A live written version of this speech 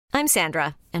I'm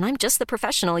Sandra, and I'm just the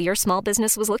professional your small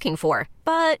business was looking for.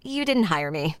 But you didn't hire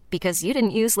me because you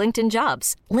didn't use LinkedIn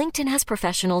Jobs. LinkedIn has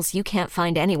professionals you can't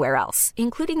find anywhere else,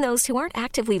 including those who aren't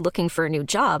actively looking for a new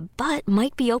job, but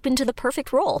might be open to the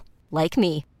perfect role, like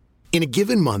me. In a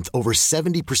given month, over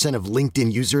 70% of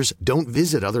LinkedIn users don't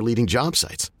visit other leading job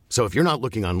sites. So if you're not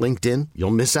looking on LinkedIn,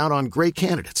 you'll miss out on great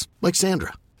candidates like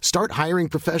Sandra. Start hiring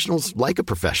professionals like a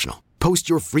professional. Post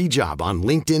your free job on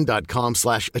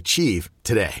linkedin.com/achieve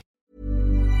today.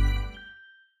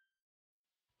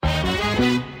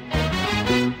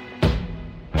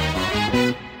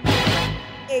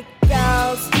 It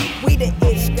girls, we the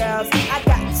ish girls. I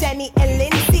got Jenny and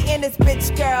Lindsay in this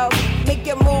bitch, girl. Make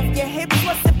you move your hips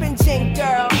while sipping gin,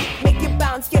 girl. Make you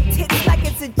bounce your tits like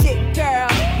it's a jig, girl.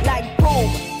 Like boom,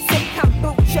 sip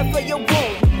kombucha for your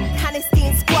womb.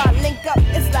 Hannestein squad link up,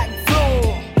 it's like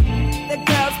boom. The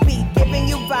girls be giving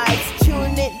you vibes.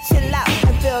 Tune in, chill out,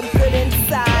 and feel good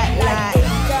inside. Like it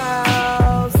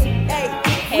girls.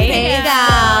 Hey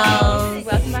guys.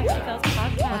 Welcome back to the Girls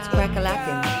Podcast. What's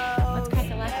crack-a-lackin'? What's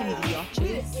crack-a-lackin',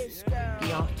 biatches?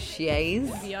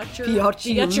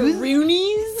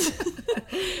 Biatcheroonies.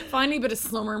 Finally, a bit of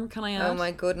summer, can I add? Oh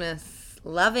my goodness.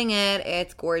 Loving it.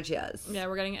 It's gorgeous. Yeah,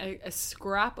 we're getting a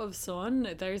scrap of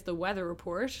sun. There's the weather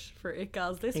report for It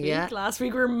Gals this week. Yeah. Last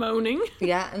week we were moaning.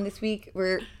 Yeah, and this week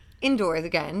we're indoors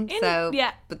again.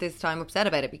 But this time upset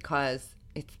about it because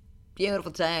it's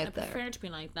beautiful day out there. I prefer it to be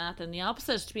like that than the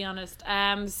opposite, to be honest.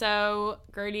 So,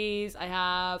 girlies, I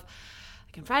have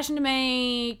a confession to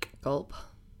make. Gulp.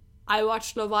 I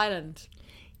watched Love Island.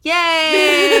 Yay!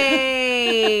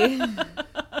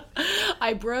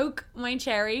 I broke my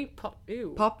cherry.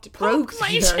 Broke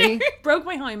my cherry. Broke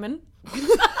my hymen.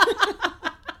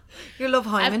 Your love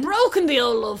hymen. I've broken the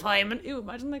old love hymen. Ew,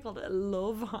 imagine they called it a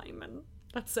love hymen.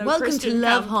 That's so Welcome Christian to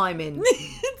Love camp. Hymen.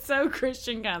 It's so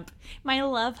Christian camp. My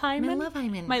love hymen. My love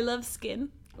hymen. My love skin.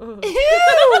 Oh.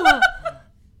 Ew!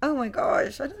 Oh my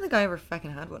gosh. I don't think I ever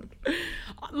fucking had one.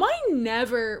 Mine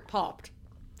never popped.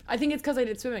 I think it's because I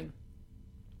did swimming.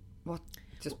 What?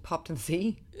 Just popped in the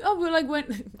sea? Oh, well, like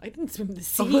when I didn't swim the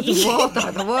sea. Oh,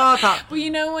 the water. But you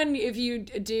know when if you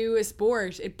do a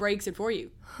sport, it breaks it for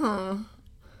you. Huh.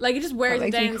 Like it just wears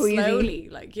it makes me down queasy. slowly.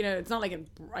 Like, you know, it's not like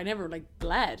I never like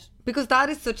bled. Because that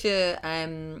is such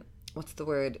a what's the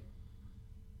word?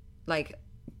 Like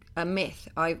a myth.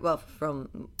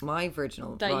 From my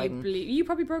virginal That riding. you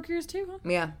probably broke yours too, huh?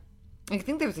 Yeah. I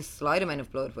think there was a slight amount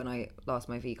of blood when I lost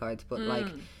my V cards, but like,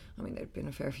 I mean, there'd been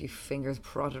a fair few fingers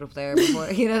prodded up there before,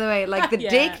 you know the way. Like the Yeah.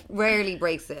 dick rarely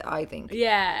breaks it, I think.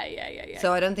 Yeah.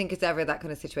 So I don't think it's ever that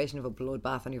kind of situation of a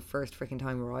bloodbath on your first freaking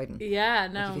time riding. Yeah,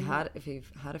 no. Like if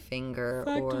you've had a finger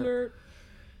Fact or alert.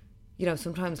 you know,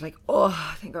 sometimes like,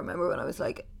 I think I remember when I was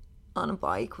like on a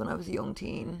bike when I was a young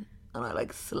teen and I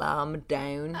like slammed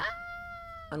down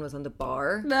and was on the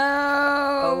bar.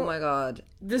 No. Oh my god.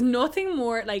 There's nothing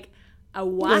more like a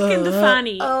whack in the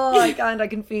fanny. Oh, I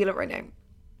can feel it right now.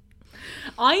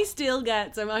 I still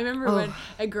get, so I remember when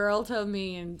a girl told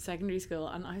me in secondary school,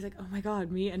 and I was like, oh my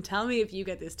god, me, and tell me if you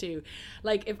get this too.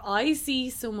 Like if I see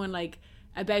someone like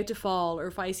about to fall, or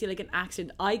if I see like an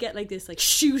accident, I get like this like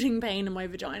shooting pain in my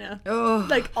vagina. Oh.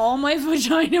 Like all my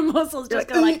vagina muscles just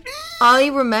go like. I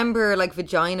remember like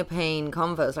vagina pain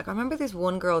convos. Like I remember this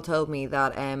one girl told me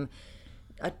that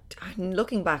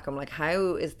looking back, I'm like,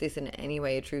 how is this in any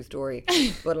way a true story?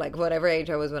 But like whatever age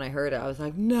I was when I heard it, I was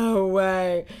like, no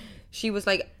way. She was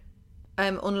like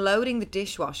unloading the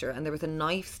dishwasher and there was a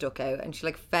knife stuck out and she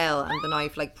like fell and the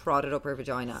knife like prodded up her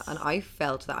vagina and I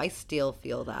felt that. I still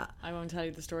feel that. I won't tell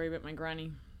you the story about my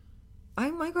granny.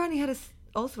 My granny had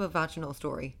also a vaginal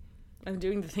story. I'm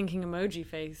doing the thinking emoji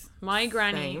face. My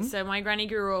granny, Same. so my granny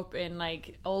grew up in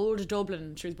like old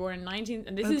Dublin. She was born in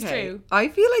and this is true. I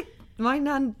feel like my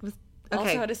nan was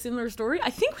Also had a similar story. I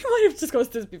think we might have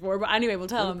discussed this before, but anyway, we'll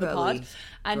tell on the pod.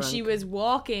 And she was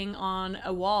walking on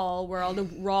a wall where all the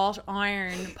wrought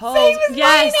iron poles. Same as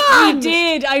yes, my we nan!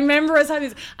 did. I remember us having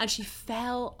this, and she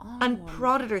fell on and one.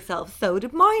 prodded herself. So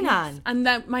did my nan. And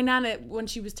that my nana, when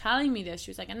she was telling me this,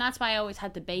 she was like, and that's why I always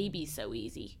had the baby so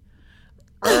easy.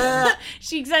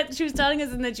 She said she was telling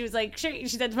us, and then she was like, sure, she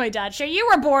said to my dad, "Sure, you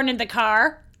were born in the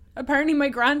car." Apparently my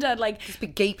granddad like This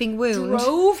big gaping wound.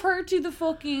 drove her to the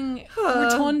fucking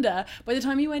rotunda. By the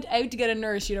time he went out to get a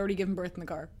nurse, she'd already given birth in the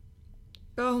car.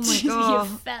 Oh my god.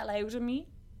 You fell out of me.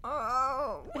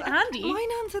 Oh, Andy. My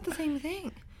nan said the same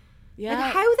thing. Yeah.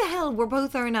 Like, how the hell were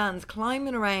both our nans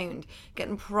climbing around,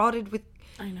 getting prodded with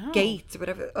I know. gates or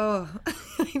whatever? Oh.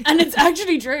 And it's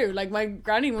actually true. Like my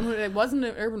granny, it wasn't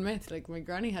an urban myth. Like my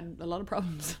granny had a lot of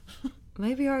problems.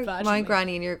 Maybe my Vaginally.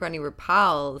 granny and your granny were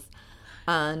pals,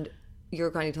 and your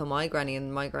granny told my granny,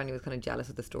 and my granny was kind of jealous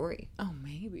of the story. Oh,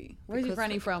 maybe. Where's your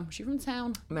granny from? She from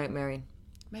town? Mount Marion.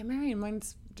 Mount Marion.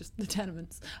 Mine's just the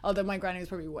tenements. Although my granny was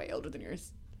probably way older than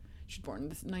yours. She was born in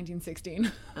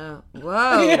 1916. Oh,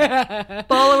 whoa. Yeah.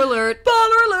 Baller alert.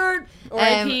 Baller alert.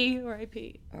 R.I.P.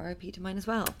 R.I.P. R.I.P. to mine as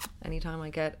well. Anytime I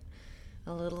get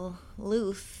a little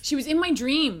loose. She was in my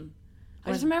dream.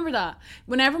 I just remember that.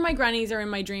 Whenever my grannies are in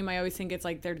my dream, I always think it's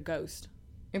like they're the ghost.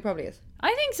 It probably is.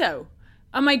 I think so.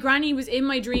 And my granny was in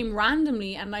my dream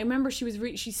randomly, and I remember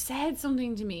she said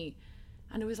something to me,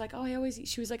 and it was like,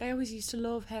 she was like, I always used to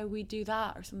love how we do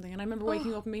that or something. And I remember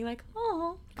waking up and being like,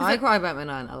 oh. I cry about my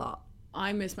nan a lot.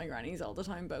 I miss my grannies all the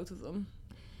time, both of them.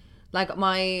 Like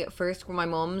my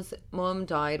mum's mum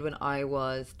died when I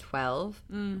was 12,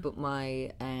 but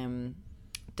my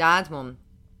dad's mum,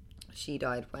 she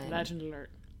died when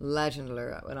Legend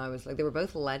alert when I was like, they were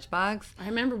both ledge bags. I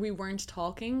remember we weren't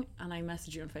talking, and I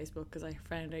messaged you on Facebook because I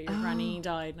found out your granny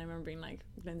died, and I remember being like,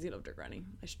 Lindsay loved her granny,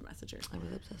 I should message her. I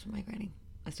was obsessed with my granny.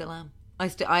 I still am.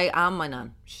 I am my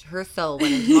nan. Her soul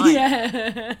went into mine.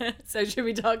 Yeah. So should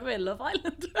we talk about Love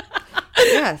Island?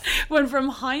 Yes. Went from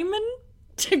Hyman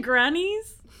to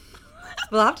grannies.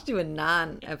 We'll have to do a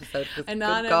nan episode, because good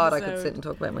God, I could sit and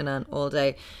talk about my nan all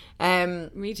day.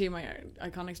 Me too, my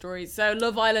iconic stories. So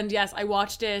Love Island, yes, I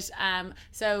watched it.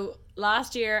 So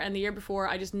last year and the year before,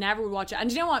 I just never would watch it.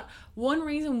 And you know what? One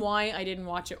reason why I didn't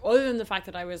watch it, other than the fact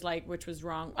that I was like, which was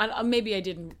wrong, and maybe I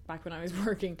didn't back when I was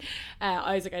working.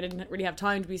 I was like, I didn't really have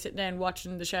time to be sitting down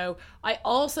watching the show. I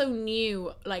also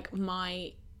knew like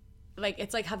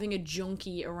it's like having a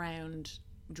junkie around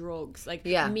drugs, like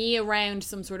me around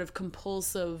some sort of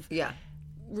compulsive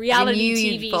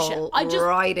reality TV show. I just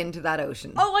right into that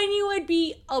ocean. Oh, I knew I'd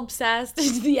be obsessed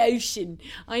into the ocean.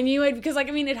 I knew because like,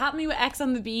 I mean, it happened to me with X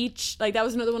on the Beach. Like that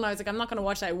was another one I was like, I'm not gonna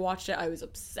watch that. I watched it. I was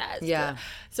obsessed. Yeah.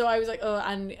 So I was like, oh,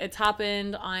 and it's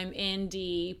happened. I'm in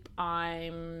deep. So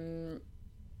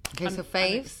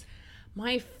faves.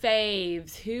 My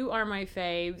faves. Who are my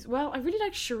faves? Well, I really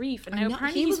like Sharif, and now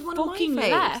apparently he's one fucking of my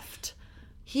faves. Left.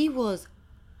 He was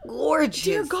gorgeous.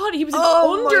 Dear God, he was an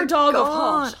underdog of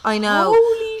hot. I know.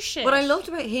 Holy shit. What I loved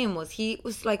about him was he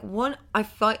was like one. I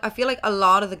feel like a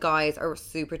lot of the guys are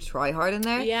super try hard in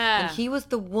there. Yeah. And he was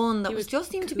the one that was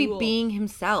just seemed to be being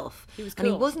himself. He was cool.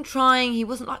 And he wasn't trying. He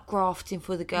wasn't like grafting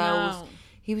for the girls. No.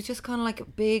 He was just kind of like a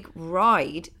big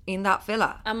ride in that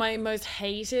villa. And my most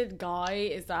hated guy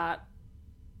is that.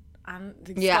 And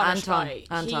Anton.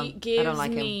 He gives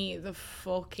me the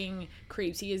fucking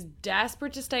creeps. He is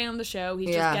desperate to stay on the show.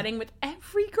 He's just getting with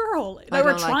every girl. They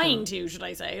were trying to, should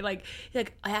I say? Like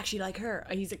I actually like her.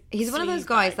 He's one of those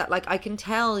guys that like I can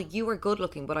tell you are good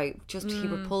looking, but he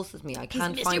repulses me. I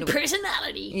can't find your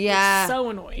personality. Yeah, it's so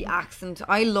annoying. The accent.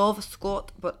 I love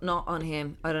Scott, but not on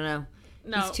him. I don't know.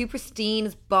 No. He's too pristine,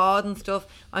 his bod and stuff.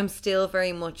 I'm still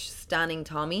very much standing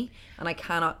Tommy, and I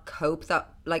cannot cope that.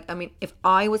 Like, I mean, if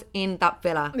I was in that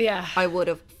villa, I would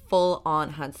have full on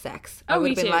had sex. I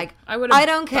would have been like, I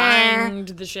don't care. Banged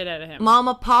the shit out of him.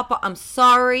 Mama, Papa, I'm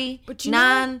sorry. But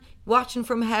Nan, watching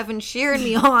from heaven, cheering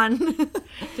me on.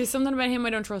 There's something about him I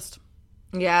don't trust.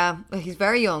 Yeah, he's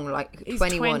very young, like he's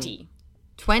 21.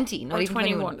 20, not or even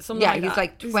 21. Yeah, he's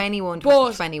like 21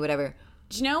 to 20, whatever.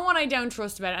 Do you know what I don't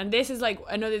trust about it? And this is like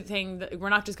another thing that we're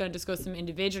not just going to discuss them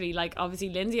individually. Like obviously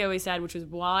Lindsay always said, which was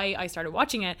why I started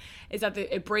watching it, is that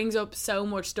it brings up so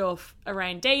much stuff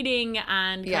around dating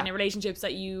and kind of relationships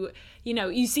that you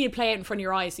see it play out in front of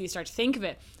your eyes, so you start to think of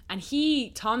it. And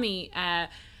Tommy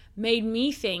made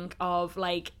me think of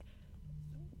like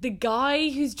the guy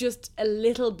who's just a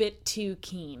little bit too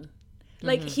keen.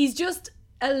 Like he's just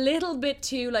a little bit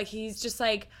too, like he's just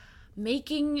like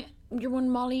making your one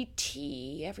Molly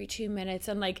tea every 2 minutes,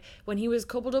 and like when he was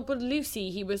coupled up with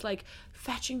Lucy, he was like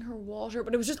fetching her water,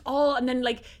 but it was just all. And then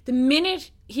like the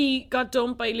minute he got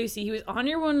dumped by Lucy, he was on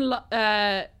your one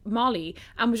Molly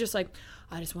and was just like,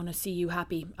 I just want to see you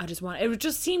happy. It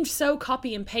just seemed so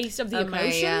copy and paste of the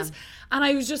emotions, and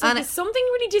I was just like, there's something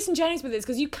really disingenuous with this,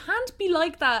 because you can't be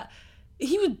like that.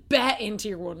 He was bet into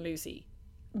your one Lucy.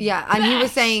 Yeah, and he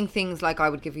was saying things like, I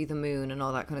would give you the moon and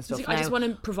all that kind of stuff. Like, I just want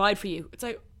to provide for you. It's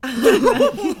like,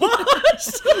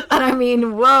 what? And I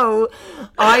mean, whoa,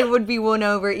 I would be won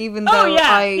over, even though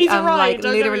I am like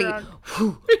literally,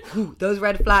 those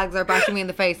red flags are bashing me in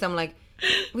the face. I'm like,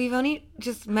 we've only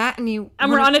just met and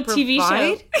we're on a TV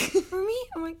show for me.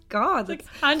 Oh my God. Like,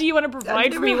 and do you want to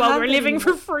provide for me while we're living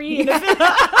for free?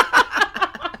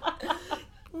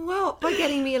 Well, by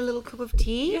getting me a little cup of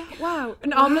tea. Yeah, wow.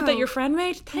 An omelette that your friend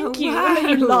made? Thank you. Wow.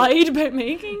 You lied about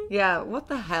making? Yeah, what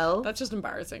the hell? That's just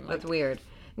embarrassing. That's weird.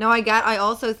 No, I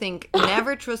also think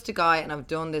never trust a guy, and I've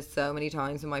done this so many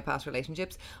times in my past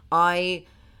relationships. I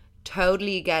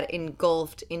totally get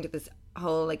engulfed into this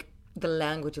whole, like, the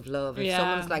language of love. If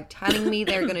someone's like telling me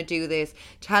they're going to do this,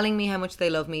 telling me how much they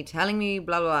love me, telling me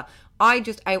blah, blah, blah, I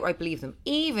just outright believe them.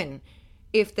 Even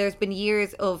if there's been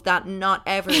years of that not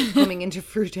ever coming into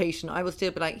fruition, I will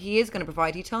still be like, he is going to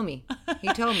provide. He told me.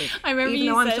 I remember even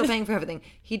you though I'm said- still paying for everything,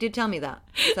 he did tell me that.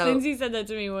 So Lindsay said that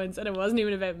to me once, and it wasn't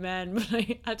even about men, but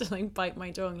I had to like bite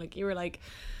my tongue. Like, you were like,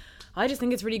 I just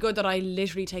think it's really good that I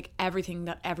literally take everything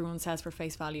that everyone says for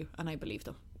face value, and I believe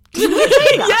them. Yeah,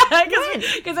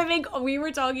 because I think we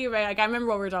were talking about, I can't remember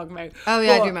what we were talking about. Oh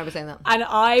yeah, I but- do remember saying that. And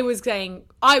I was saying,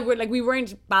 we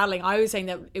weren't battling. I was saying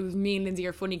that it was me and Lindsay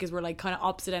are funny because we're like kind of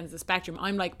opposite ends of the spectrum.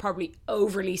 I'm like probably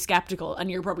overly skeptical,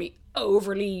 and you're probably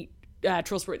overly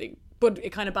trustworthy. But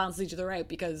it kind of balances each other out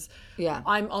because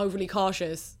I'm overly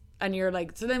cautious, and you're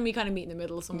like, so then we kind of meet in the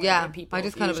middle somewhere. Yeah, where people I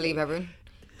just kind of usually- believe everyone.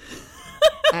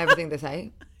 Everything they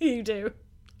say. You do.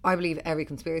 I believe every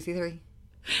conspiracy theory.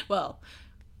 Well,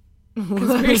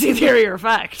 conspiracy theory or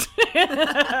fact.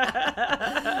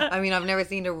 I mean, I've never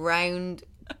seen a round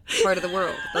part of the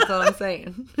world. That's all I'm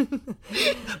saying.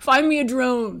 Find me a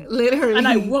drone. Literally. And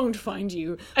I won't find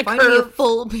you a Find me a curve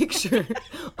full picture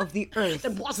of the earth.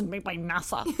 that wasn't made by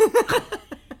NASA.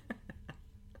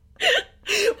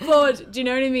 But do you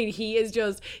know what I mean? He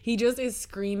just is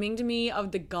screaming to me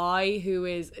of the guy who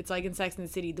is, it's like in Sex and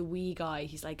the City, the wee guy.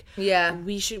 He's like, Yeah.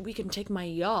 we can take my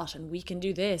yacht and we can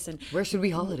do this, and Where should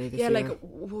we holiday this year? like,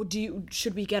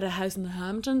 should we get a house in the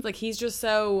Hamptons? Like, he's just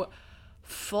so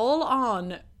full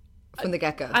on. From the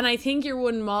get-go. And I think your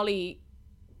one Molly,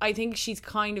 I think she's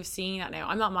kind of seeing that now.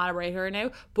 I'm not mad about her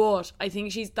now, but I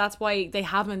think that's why they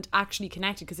haven't actually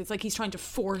connected, because it's like he's trying to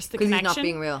force the Because connection. he's not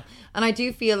being real. And I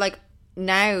do feel like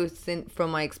now,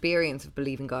 from my experience of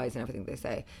believing guys and everything they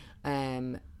say,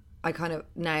 I kind of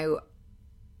now,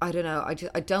 I don't know,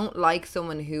 I don't like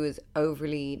someone who is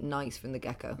overly nice from the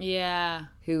get-go. Yeah.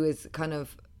 Who is kind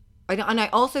of, and I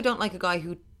also don't like a guy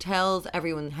who tells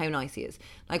everyone how nice he is.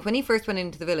 Like when he first went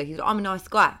into the villa, he's like, I'm a nice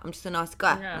guy. I'm just a nice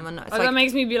guy. Yeah. It's That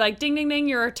makes me be like, ding, ding, ding,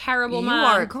 you're a terrible You man.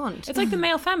 are a cunt. It's like the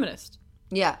male feminist.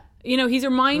 Yeah. You know, he's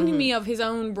reminding me of his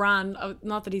own brand.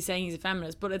 Not that he's saying he's a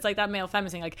feminist, but it's like that male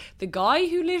feminist thing. Like, the guy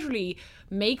who literally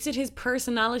makes it his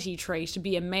personality trait to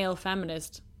be a male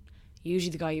feminist, usually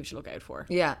the guy you should look out for.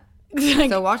 Yeah. Like,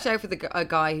 So watch out for a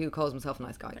guy who calls himself a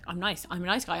nice guy. I'm nice. I'm a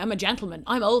nice guy. I'm a gentleman.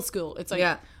 I'm old school. It's like,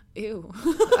 Yeah. ew.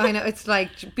 I know, it's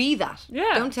like, be that.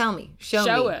 Yeah. Don't tell me. Show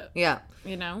me. it. Yeah.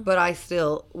 You know? But I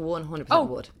still 100%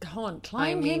 would. Go on.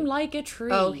 Climb I mean- him like a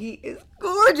tree. Oh, he is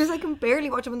gorgeous. I can barely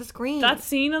watch him on the screen. That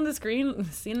scene on the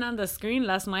screen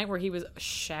last night where he was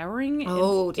showering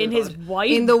dear in his God. white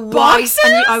in the boxers.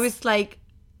 white, and I was like,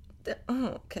 oh,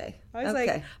 okay. I was okay.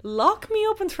 like, lock me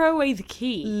up and throw away the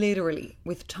key. Literally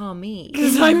with Tommy.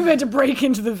 Because I'm about to break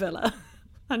into the villa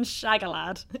and shag a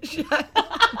lad.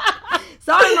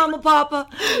 Sorry, Mama, Papa.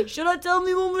 Should I tell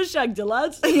me mum was shagged a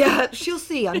lad? Yeah, she'll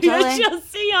see on telly. You'll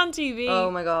see on TV. Oh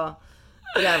my god.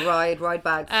 Yeah, ride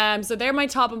bags. So they're my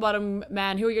top and bottom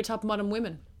men. Who are your top and bottom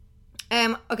women?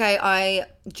 Okay, I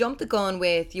jumped the gun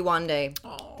with Yewande,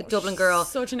 the Dublin girl.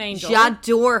 such an angel.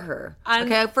 Adore her. An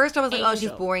Okay, at first I was like, oh, she's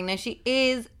angel. boring. Now she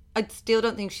is. I still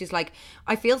don't think she's like.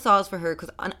 I feel sorry for her because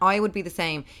I would be the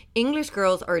same. English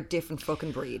girls are a different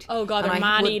fucking breed. Oh god, And they're I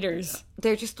man would- eaters.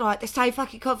 They're just like, they're so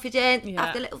fucking confident. Yeah.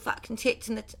 Have the little fucking tits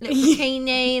and the little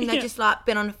bikini, and they're just like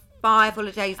been on 5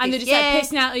 holidays. And they're this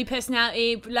just year. like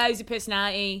personality, loads of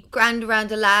personality. Grand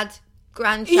around a lad,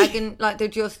 grand shagging. Like they're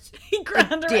just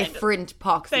Grand a around- different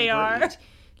poxy They are. breed.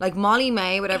 Like Molly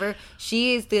May, whatever.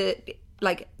 She is the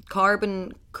like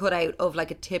carbon cutout of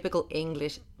like a typical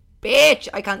English bitch.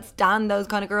 I can't stand those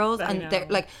kind of girls. I And know. they're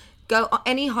like, go on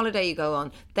any holiday you go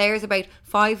on. There's about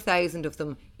 5,000 of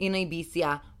them in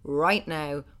Ibiza right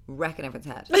now, wrecking everyone's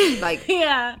head. Like,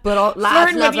 Yeah. but all lads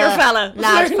Flirting love with your her. fella.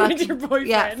 Lads Flirting with fucking- your boyfriend.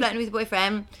 Yeah, flirting with your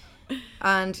boyfriend.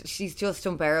 And she's just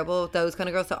unbearable, those kind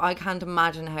of girls. So I can't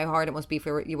imagine how hard it must be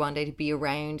for you one day to be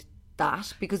around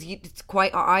that, because it's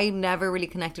quite. I never really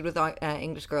connected with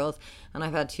English girls, and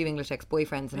I've had 2 English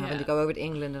ex-boyfriends, and having to go over to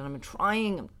England, and I'm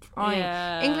trying.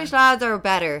 Yeah. English lads are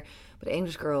better, but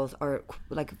English girls are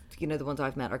like, you know, the ones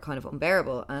I've met are kind of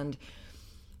unbearable. And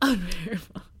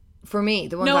for me,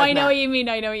 the ones No, I've I know met, what you mean.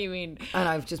 I know what you mean. and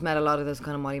I've just met a lot of those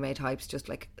kind of Molly May types, just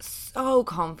like so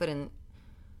confident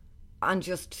and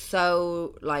just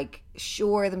so like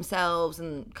sure of themselves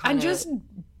and kind And of just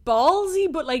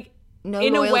ballsy, but like no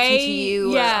in a loyalty way, to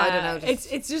you. yeah. Or, I don't know.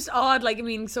 Just, It's just odd. Like, I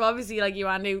mean, so obviously, like,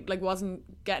 Yewande like wasn't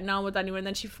getting on with anyone, and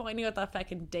then she finally got that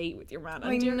fucking date with your man.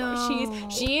 And I dear God, know.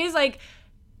 she is like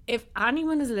if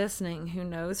anyone is listening who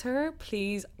knows her,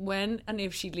 please, when and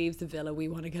if she leaves the villa, we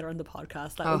want to get her on the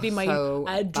podcast. That would be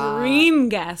my dream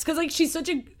guest. Because, like, she's such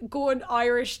a good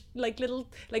Irish, like, little,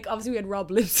 like, obviously we had Rob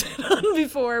Lipson on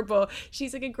before, but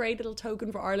she's, like, a great little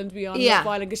token for Ireland to be on this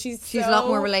island. Because she's a lot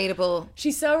more relatable.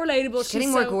 She's so relatable. She's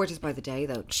getting more gorgeous by the day,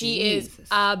 though. She is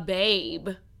a babe.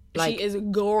 Like, she is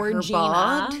gorgeous.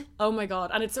 Oh my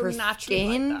god, and it's so natural.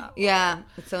 Skin, like that. Yeah,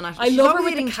 it's so natural. I love her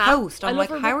with eating the cap. toast. I'm like,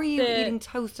 how are you eating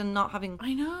toast and not having?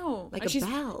 I know, like and a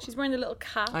bell. She's wearing the little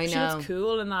cap. I know. She looks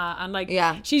cool in that, and like,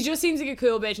 she just seems like a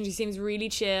cool bitch, and she seems really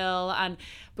chill. And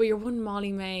but your one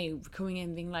Molly May coming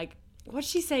in being like, what did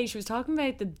she say? She was talking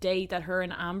about the date that her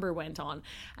and Amber went on,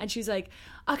 and she was like,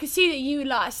 I can see that you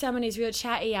like someone who's real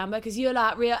chatty, Amber, because you're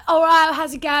like real. All right,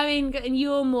 how's it going? And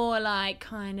you're more like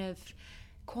kind of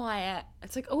quiet.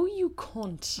 It's like, oh, you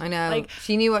cunt. I know. Like,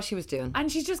 she knew what she was doing. And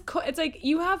she's just, it's like,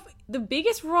 you have the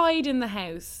biggest ride in the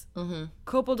house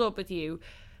coupled up with you.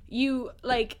 You,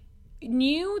 like,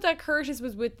 knew that Curtis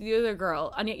was with the other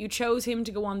girl, and yet you chose him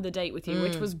to go on the date with you,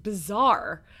 which was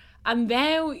bizarre. And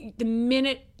now, the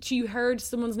minute you heard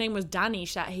someone's name was Danny,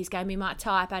 she said, he's going to be my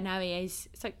type, I know he is.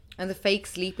 It's like... And the fake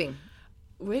sleeping.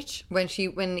 Which? When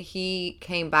he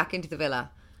came back into the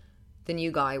villa, the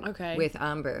new guy with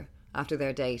Amber after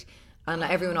their date, and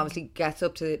everyone obviously gets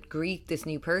up to greet this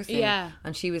new person,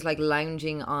 and she was like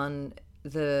lounging on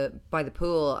by the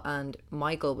pool, and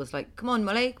Michael was like, come on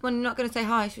Molly, come on, you're not going to say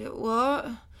hi. She was like, what?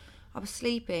 I was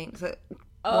sleeping. So,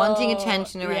 wanting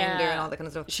attention around her and all that kind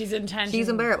of stuff. She's intense. She's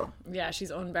unbearable. Yeah, she's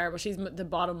unbearable. She's the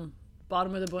bottom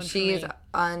of the bunch. She is.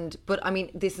 But I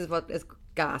mean, this is what is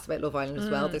gas about Love Island as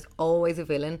well. There's always a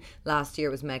villain. Last year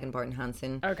it was Megan Barton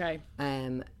Hansen. Okay.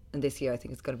 And this year I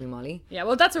think it's going to be Molly. Yeah,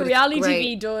 well, that's what reality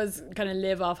TV does, kind of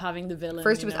live off having the villain.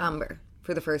 First it was Amber.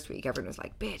 For the first week, everyone was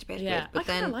like, bitch. Yeah, but I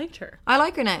kind of liked her. I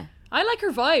like her now. I like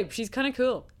her vibe. She's kind of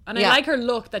cool. And I like her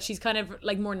look, that she's kind of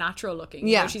like more natural looking.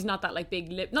 Yeah. You know, she's not that like big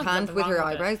lip. Not and with her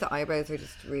eyebrows. It. The eyebrows are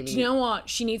just really... Do you know what?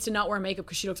 She needs to not wear makeup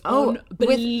because she looks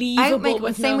unbelievable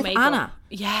with same no with makeup. Anna.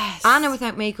 Yes. Anna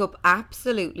without makeup,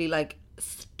 absolutely like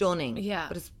stunning. Yeah.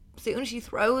 But as soon as she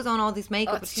throws on all this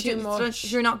makeup, it's too much.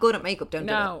 You're not good at makeup, don't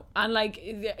do it. No, and like,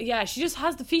 yeah, she just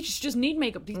has the features. She just need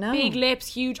makeup. These big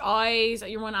lips, huge eyes that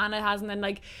your one Anna has, and then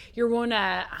like your one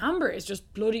Amber is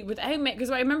just bloody without makeup. Because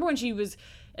I remember when she was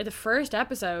at the first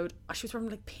episode, she was wearing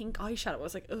like pink eyeshadow. I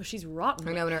was like, oh, she's rotten.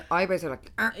 I know, and her eyebrows are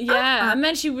like... and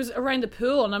then she was around the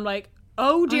pool, and I'm like,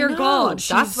 oh dear God,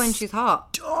 that's when she's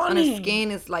hot. Stunning. And her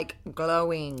skin is like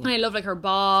glowing. And I love like her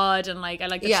bod, and like I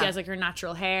like that she has like her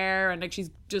natural hair, and like she's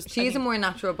a more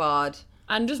natural bod.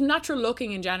 And just natural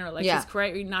looking in general. Like she's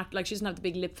great, like she doesn't have the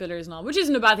big lip fillers and all, which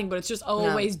isn't a bad thing, but it's just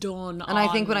always done. And I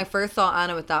think when I first saw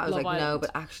Anna with that, I was like, no,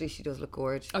 but actually she does look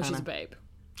gorgeous. Oh, she's a babe.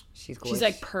 She's gorgeous. She's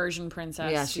like Persian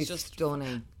princess. Yeah, she's just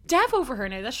stunning. Dev over her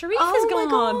now that Sharif is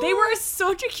gone. They were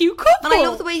such a cute couple. And I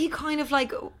love the way he kind of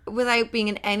like, without being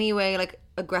in any way like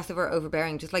aggressive or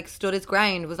overbearing, just like stood his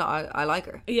ground. I like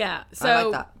her. Yeah, so I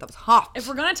like that. That was hot. If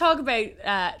we're gonna talk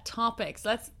about topics,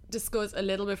 let's discuss a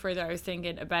little bit further. I was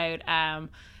thinking about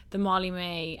the Molly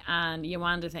May and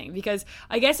Yolanda thing, because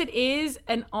I guess it is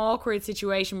an awkward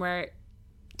situation where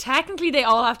technically they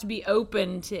all have to be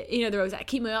open to, you know, they're always like,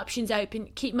 keep my options open.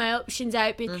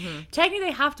 Technically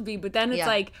they have to be, but then it's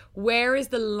like, where is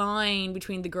the line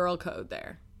between the girl code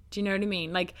there? Do you know what I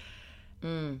mean? Like,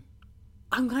 I'm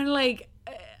kind of like,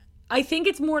 I think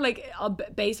it's more like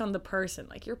based on the person.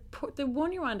 Like, the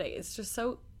one you're on date is just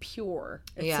so pure,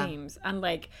 it seems, and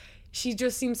like she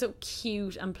just seems so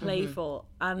cute and playful.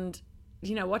 And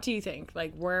you know, what do you think?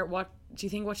 Like, what do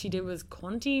you think? What she did was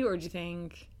cunty, or do you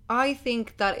think? I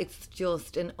think that it's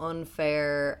just an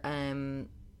unfair kind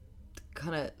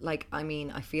of like, I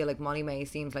mean, I feel like Molly May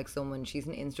seems like someone, she's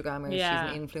an Instagrammer, she's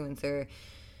an influencer,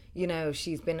 you know,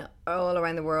 she's been all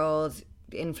around the world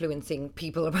influencing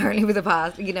people apparently with the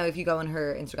past, you know, if you go on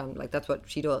her Instagram, like that's what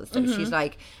she does. So she's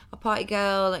like a potty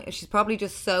girl, like, she's probably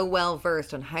just so well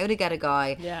versed on how to get a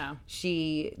guy,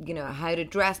 she, you know, how to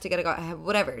dress to get a guy,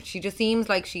 whatever. She just seems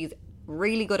like she's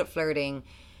really good at flirting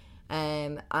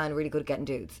and really good at getting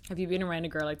dudes. Have you been around a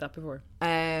girl like that before?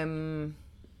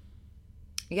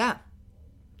 Yeah,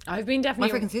 I've been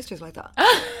definitely. My freaking sister's like that.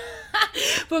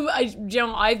 But you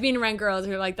know, I've been around girls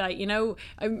who are like that. You know,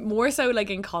 I'm more so like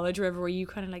in college or whatever, where you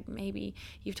kind of like, maybe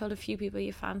you've told a few people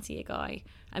you fancy a guy,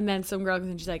 and then some girl comes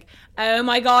in and she's like, oh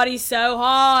my God, he's so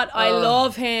hot, I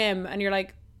love him, and you're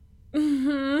like,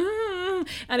 and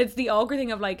it's the awkward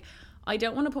thing of like, I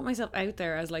don't want to put myself out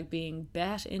there as like being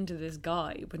bet into this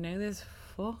guy, but now this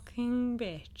fucking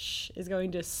bitch is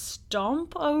going to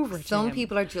stomp over to Some him.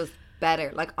 people are just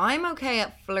better. Like, I'm okay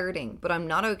at flirting, but I'm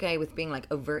not okay with being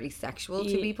like overtly sexual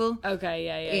to people. Okay,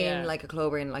 yeah, In like a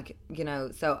club or in like, you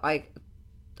know, so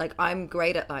I'm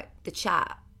great at like the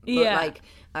chat. But Yeah. like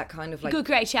at kind of like Good,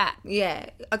 great chat. yeah,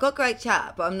 I got great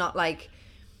chat, but I'm not like,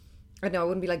 I don't know, I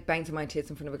wouldn't be like bouncing my tits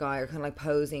in front of a guy or kind of like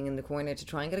posing in the corner to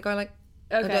try and get a guy. Like,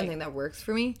 I Okay. don't think that works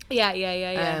for me. Yeah.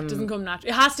 It doesn't come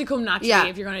naturally. It has to come naturally Yeah,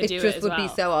 if you're going to do it just as would well.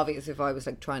 be so obvious if I was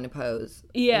like trying to pose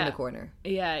Yeah. in the corner.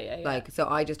 Yeah. Like, so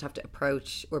I just have to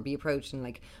approach or be approached and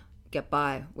like get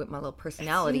by with my little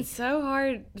personality. It's so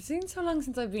hard. It's been so long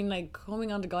since I've been like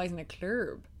coming on to guys in a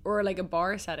club or like a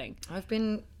bar setting. I've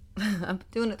been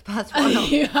doing it the past while.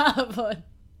 Yeah, but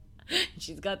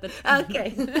she's got the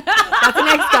Okay, that's the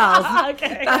next girls.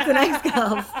 Okay. That's the next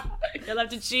girls. You'll have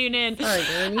to tune in. Sorry,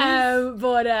 Granny.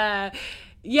 But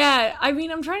yeah, I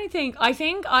mean, I'm trying to think. I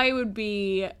think I would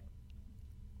be.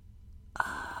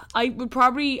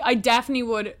 I definitely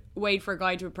would wait for a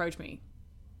guy to approach me,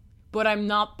 but I'm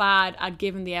not bad at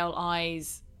giving the old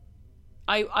eyes.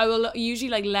 I will usually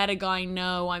like let a guy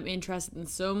know I'm interested in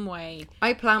some way.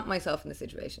 I plant myself in the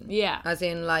situation. Yeah. As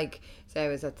in, like, say I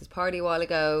was at this party a while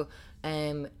ago,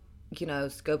 you know,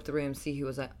 scope the room, see who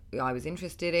I was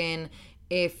interested in.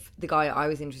 If the guy I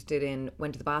was interested in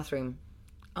went to the bathroom,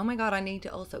 oh my God, I need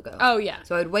to also go. Oh, yeah.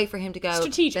 So I'd wait for him to go.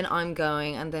 Strategic. Then I'm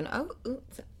going, and then,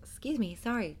 excuse me,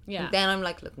 sorry. Yeah. And then I'm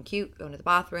like looking cute, going to the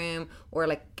bathroom, or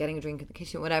like getting a drink in the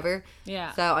kitchen, whatever.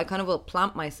 Yeah. So I kind of will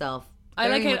plant myself. I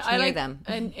like very it. much I near like them.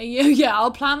 and yeah,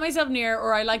 I'll plant myself near,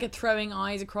 or I like a throwing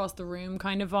eyes across the room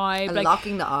kind of vibe, A like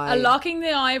locking the eye. a locking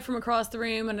the eye from across the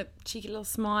room, and a cheeky little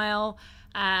smile.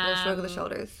 A little shrug of the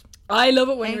shoulders. I love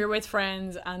it when Hey. you're with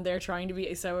friends and they're trying to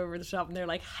be so over the top and they're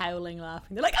like howling,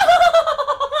 laughing. They're like,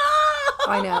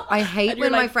 I know. I hate And you're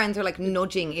when my like- friends are like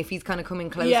nudging if he's kind of coming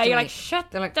close Yeah, to you're me. like,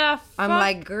 shut They're like, the I'm fuck.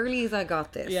 like, girlies, I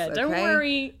got this. Yeah, don't okay?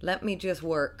 worry. Let me just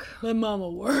work. My mama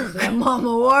work. Let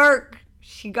mama work.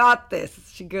 She got this.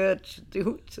 She good.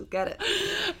 She'll get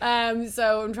it.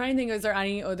 So I'm trying to think, is there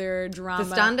any other drama?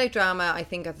 The standout drama, I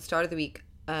think, at the start of the week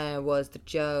was the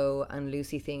Joe and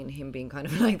Lucy thing, and him being kind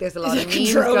of like, there's a lot of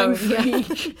memes controlling going.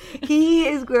 Yeah. He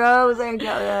is gross. I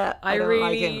don't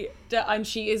like him. And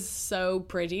she is so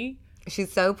pretty.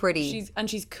 She's so pretty.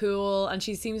 She's cool, and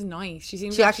she seems nice.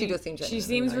 She actually does seem She genuinely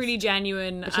seems nice. really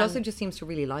genuine. But she also and- just seems to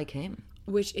really like him.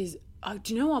 which is,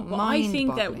 do you know what? But I think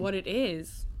that Mind-boggling. what it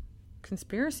is,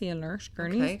 conspiracy alert,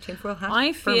 Gurney. Okay, tinfoil hat.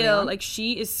 I Firmly feel on. like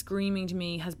she is screaming to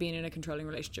me has been in a controlling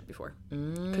relationship before,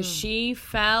 Mm. because she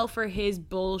fell for his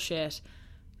bullshit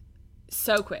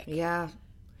so quick. Yeah.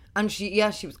 And she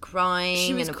was crying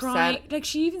She was and crying. upset. Like,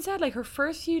 she even said, like, her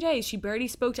first few days, she barely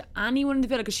spoke to anyone in the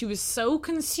villa because she was so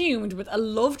consumed with a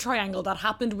love triangle that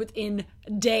happened within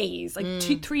days, like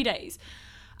 2-3 days.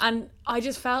 And I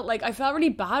just felt like, I felt really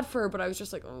bad for her, but I was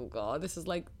just like, oh God, this is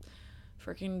like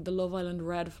freaking the Love Island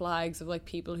red flags of like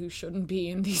people who shouldn't be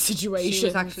in these situations. She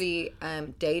was actually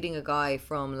dating a guy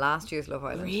from last year's Love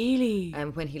Island. Really?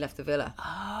 When he left the villa.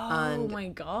 Oh my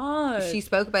God. She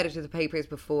spoke about it to the papers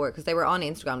before, because they were on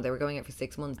Instagram. They were going out for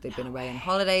 6 months. They'd been away on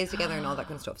holidays together and all that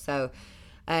kind of stuff. So,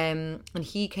 and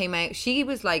he came out. She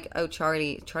was like, "Oh,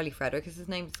 Charlie Frederick is his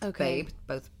name. Okay.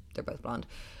 Babe. They're both blonde."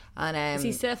 And Is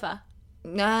he surfer?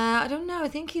 Nah, I don't know. I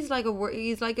think he's like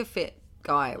a fit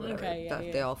guy or whatever. Okay, yeah,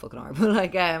 yeah. They all fucking are. But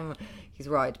like, he's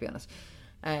right, to be honest.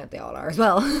 They all are as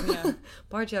well. Yeah.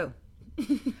 Bar Joe.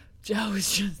 Joe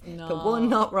is just not. The one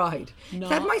not right. No.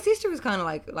 Except my sister was kind of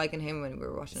like liking him when we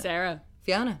were watching it. Fiona.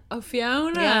 Fiona. Oh,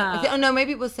 Fiona. Yeah. Oh no,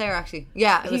 maybe it was Sarah actually.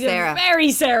 Yeah, it was He's Sarah. a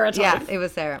very Sarah type. Yeah, it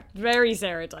was Sarah. Very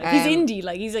Sarah type. He's indie,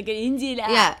 like he's like an indie lad.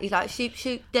 Yeah, he's like shoot,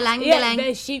 delang, Yeah, delang.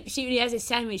 but she has a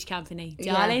sandwich company,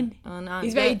 Yeah. darling. Oh, no,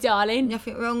 He's very darling.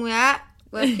 Nothing wrong with that.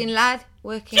 Working lad,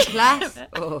 working class.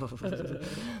 Oh.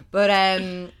 But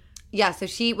yeah. So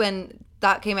when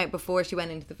that came out before she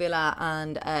went into the villa,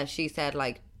 and she said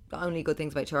like only good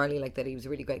things about Charlie, like that he was a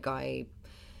really great guy.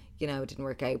 You know, it didn't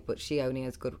work out, but she only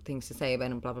has good things to say about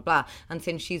him, blah, blah, blah. And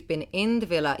since she's been in the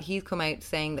villa, he's come out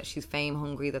saying that she's fame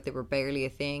hungry, that they were barely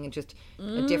a thing, and just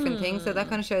a different thing. So that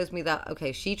kind of shows me that,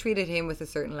 okay, she treated him with a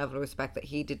certain level of respect that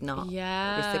he did not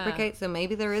Yeah. reciprocate. So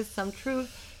maybe there is some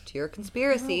truth to your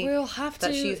conspiracy We'll have that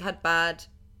to- she's had bad,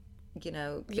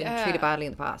 been treated badly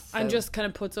in the past. So. And just kind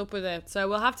of puts up with it. So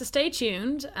we'll have to stay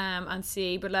tuned and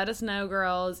see. But let us know,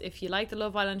 girls, if you like the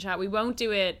Love Island chat. We won't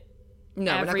do it.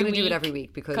 No, we're not going to do it every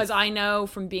week because I know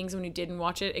from being someone who didn't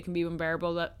watch it, it can be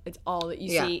unbearable that it's all that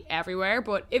you Yeah. see everywhere.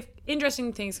 But if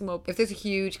interesting things come up, if there's a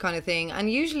huge kind of thing,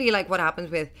 and usually like what happens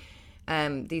with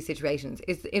these situations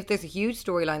is if there's a huge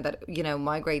storyline that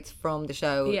migrates from the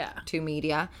show Yeah. to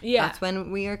media, Yeah. that's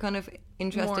when we are kind of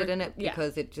interested More- in it yeah.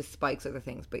 because it just spikes other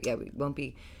things. But yeah, we won't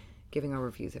be giving our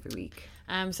reviews every week.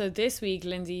 So this week,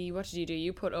 Lindsay, what did you do?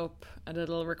 You put up a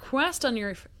little request on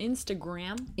your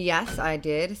Instagram. Yes, I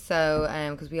did. So,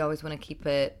 because we always want to keep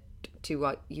it to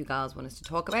what you guys want us to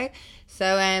talk about.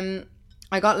 So,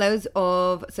 I got loads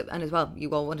of, and as well, you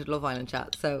all wanted Love Island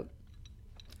chat. So,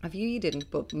 a few you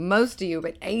didn't, but most of you,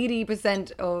 about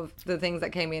 80% of the things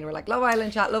that came in were like, Love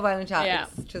Island chat, Love Island chat. Yeah.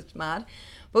 It's just mad.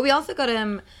 But we also got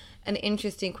an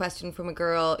interesting question from a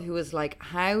girl who was like,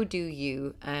 how do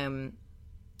you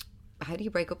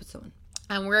break up with someone?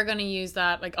 And we're going to use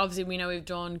that, like, obviously we know we've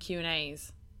done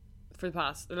Q&As for the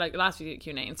past, like last week we did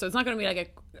Q&A, and so it's not going to be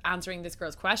like answering this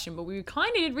girl's question, but we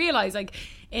kind of did realise, like,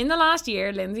 in the last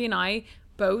year, Lindsay and I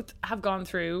both have gone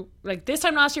through, like, this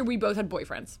time last year we both had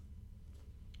boyfriends.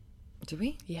 Did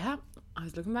we? Yeah, I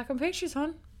was looking back on pictures,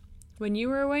 hon, when you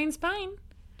were away in Spain.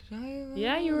 Did I?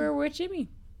 Yeah, you were with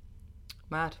Jimmy.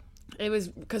 Mad. It was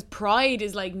because Pride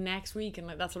is like next week, and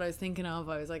like that's what I was thinking of.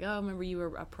 I was like, oh, remember you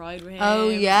were at Pride with him? Oh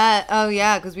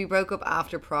yeah, because we broke up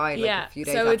after Pride, like yeah. a few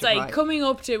days So after it's like Pride. coming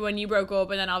up to when you broke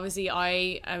up, and then obviously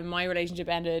my relationship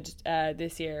ended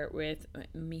this year with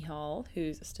Mihal,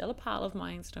 who's still a pal of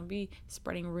mine. So don't be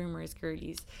spreading rumors,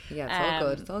 girlies. Yeah, it's all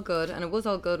good. It's all good, and it was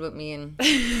all good with me and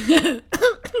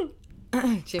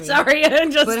Jimmy. Sorry,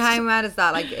 just. But how mad is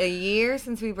that? Like a year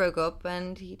since we broke up,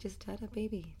 and he just had a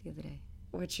baby the other day.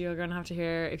 Which you're going to have to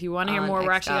hear. If you want to hear On more,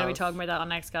 we're actually going to be X-Gals. talking about that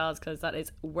on X-Gals, because that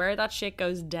is where that shit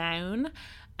goes down.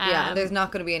 Yeah, and there's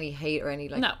not going to be any hate or any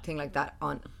like No. thing like that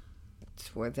on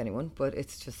towards anyone. But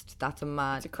it's just that's a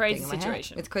mad. It's a crazy thing in my head.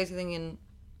 situation. It's a crazy thing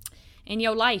in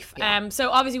your life. Yeah. So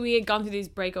obviously we had gone through these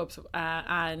breakups,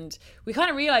 and we kind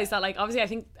of realized that, like, obviously I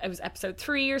think it was episode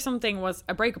 3 or something was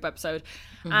a breakup episode,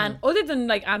 and other than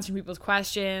like answering people's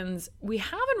questions, we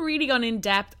haven't really gone in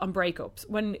depth on breakups.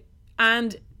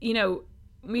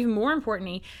 Even more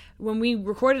importantly, when we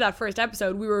recorded that first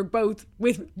episode, we were both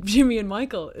with Jimmy and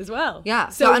Michael as well. Yeah.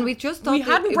 So and we just thought we that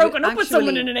hadn't it broken would up with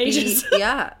someone actually in ages.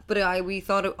 Yeah, but we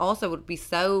thought it also would be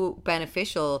so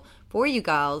beneficial for you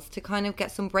gals to kind of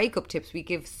get some breakup tips. We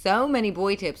give so many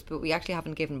boy tips, but we actually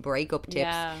haven't given breakup tips.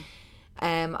 Yeah.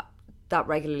 That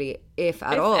regularly, if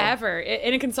at If all. ever,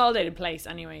 in a consolidated place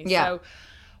anyway. Yeah. So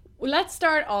let's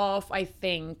start off, I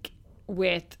think,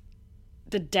 with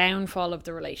the downfall of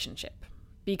the relationship,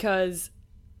 because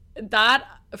that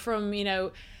from,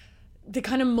 the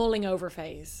kind of mulling over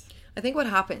phase. I think what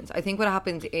happens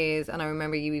is, and I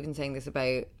remember you even saying this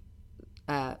about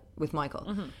with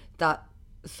Michael, that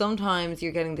sometimes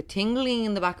you're getting the tingling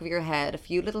in the back of your head, a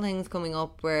few little things coming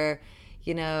up where,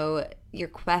 you're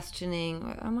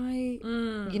questioning, am I,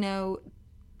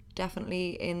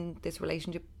 definitely in this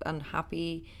relationship and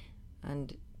happy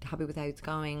with how it's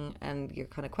going, and you're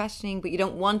kind of questioning, but you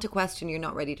don't want to question, you're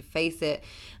not ready to face it,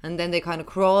 and then they kind of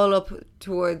crawl up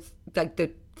towards like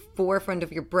the forefront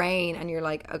of your brain, and you're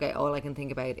like, okay, all I can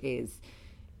think about is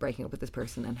breaking up with this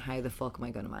person, and how the fuck am I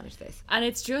going to manage this? And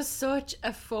it's just such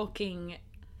a fucking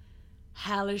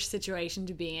hellish situation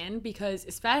to be in, because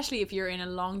especially if you're in a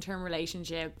long-term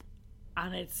relationship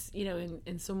and it's,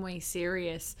 in some way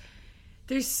serious,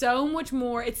 there's so much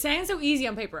more. It sounds so easy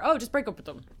on paper. Oh, just break up with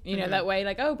them. That way,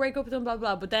 like, oh, break up with them, blah,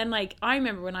 blah. But then, like, I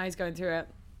remember when I was going through it,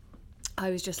 I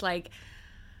was just like,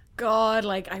 God,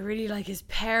 like, I really like his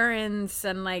parents,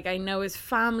 and, like, I know his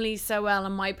family so well,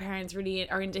 and my parents really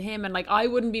are into him. And, like, I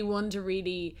wouldn't be one to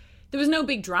really... There was no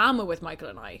big drama with Michael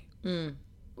and I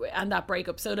and that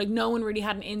breakup. So, like, no one really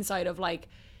had an insight of, like...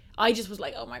 I just was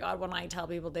like, oh my God, when I tell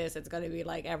people this, it's going to be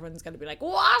like, everyone's going to be like,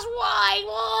 what, why,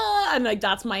 what? And like,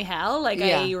 that's my hell. Like,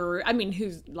 yeah. I mean,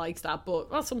 who likes that? But,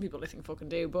 well, some people I think fucking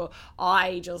do, but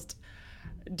I just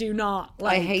do not.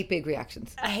 Like, I hate big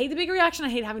reactions. I hate the big reaction. I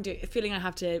hate feeling I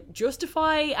have to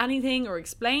justify anything or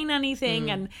explain anything.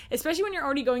 And especially when you're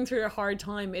already going through a hard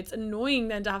time, it's annoying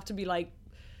then to have to be like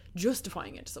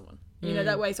justifying it to someone,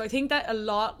 that way. So I think that a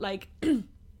lot, like,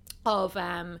 of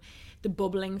the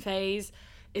bubbling phase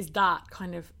is that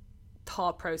kind of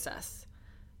thought process.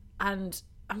 And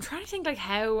I'm trying to think, like,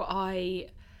 how I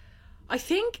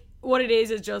think what it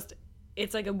is just,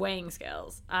 it's like a weighing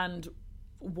scales, and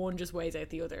one just weighs out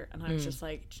the other, and I was just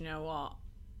like, do you know what,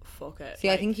 fuck it. See,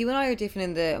 I think you and I are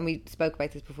different and we spoke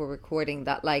about this before recording,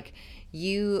 that, like,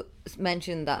 you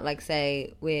mentioned that, like,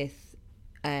 say with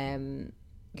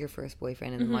your first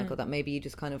boyfriend and Michael, that maybe you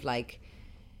just kind of like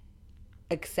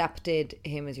accepted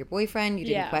him as your boyfriend, you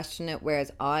didn't question it,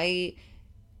 whereas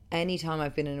anytime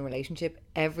I've been in a relationship,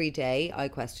 every day I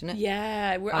question it.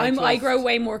 Yeah, I grow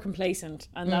way more complacent,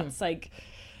 and that's like,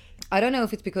 I don't know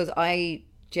if it's because I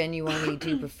genuinely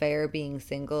do prefer being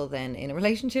single than in a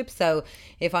relationship. So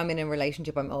if I'm in a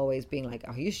relationship, I'm always being like,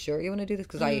 are you sure you want to do this?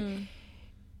 Because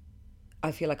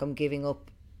I feel like I'm giving up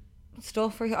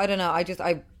stuff, or I don't know.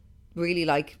 I really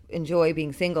like enjoy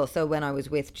being single. So when I was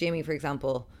with Jimmy, for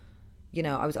example, you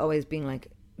know, I was always being like,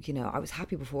 you know, I was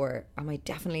happy before. Am I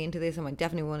definitely into this? Am I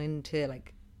definitely wanting to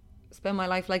like spend my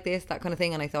life like this? That kind of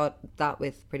thing. And I thought that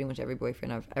with pretty much every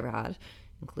boyfriend I've ever had,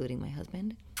 including my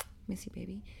husband. Miss you,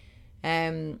 baby.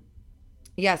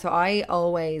 Yeah. So I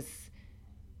always,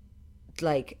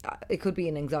 like, it could be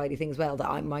an anxiety thing as well,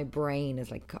 that my brain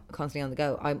is like constantly on the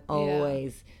go. I'm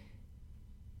always,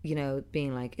 you know,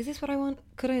 being like, is this what I want?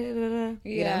 Could I?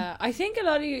 You know? I think a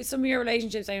lot of some of your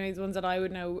relationships, anyways, the ones that I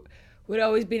would know, would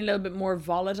always be a little bit more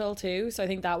volatile too. So I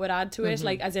think that would add to it,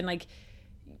 like as in like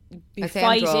be I'd say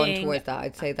fighting. I'm drawn towards that.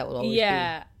 I'd say that will always be.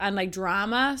 And like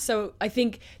drama. So I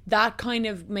think that kind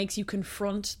of makes you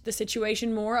confront the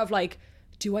situation more of like,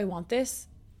 do I want this?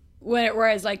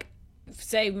 Whereas like,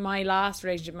 say my last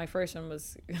relationship, my first one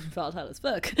was volatile as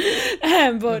fuck.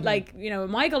 But like, you know,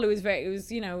 Michael, it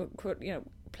was you know,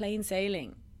 plain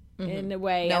sailing in a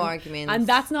way. No arguments. And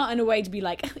that's not in a way to be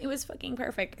like, it was fucking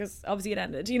perfect, because obviously it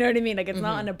ended. You know what I mean? Like, it's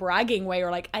not in a bragging way or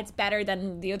like, it's better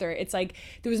than the other. It's like,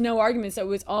 there was no argument. So it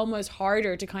was almost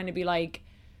harder to kind of be like,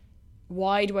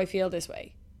 why do I feel this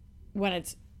way when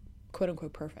it's quote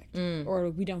unquote perfect? Or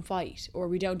we don't fight, or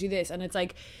we don't do this. And it's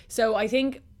like, so I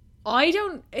think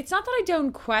it's not that I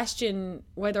don't question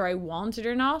whether I want it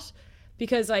or not,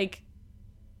 because like,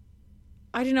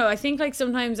 I don't know, I think like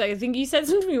sometimes, I think you said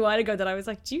something to me a while ago that I was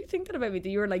like, do you think that about me, that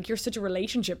you were like, you're such a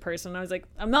relationship person? And I was like,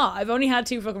 I'm not. I've only had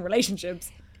 2 fucking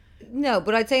relationships. No,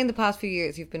 but I'd say in the past few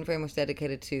years you've been very much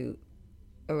dedicated to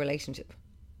a relationship.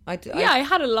 I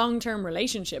had a long-term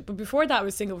relationship, but before that I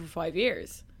was single for 5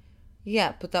 years.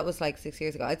 Yeah, but that was like 6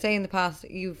 years ago. I'd say in the past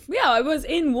I was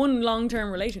in one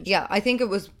long-term relationship. Yeah, I think it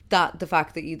was the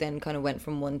fact that you then kind of went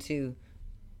from one to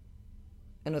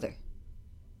another.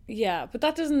 Yeah, but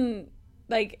that doesn't,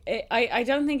 like, I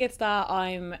don't think it's that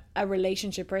I'm a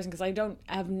relationship person, because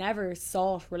I've never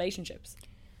sought relationships.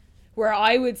 Where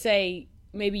I would say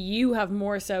maybe you have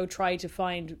more so tried to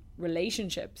find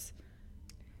relationships.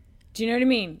 Do you know what I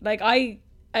mean? Like,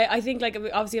 I think, like,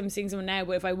 obviously I'm seeing someone now,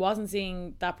 but if I wasn't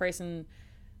seeing that person,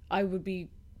 I would be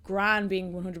grand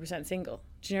being 100% single.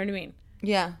 Do you know what I mean?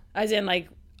 Yeah. As in, like,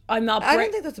 I'm not... I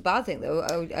don't think that's a bad thing, though.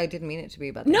 I didn't mean it to be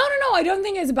a bad thing. No, I don't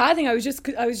think it's a bad thing. I was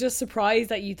just surprised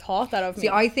that you thought that of me. See,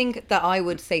 I think that I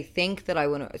would say think that I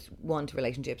want a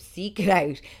relationship, seek it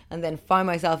out, and then find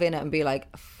myself in it and be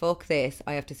like, fuck this,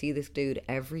 I have to see this dude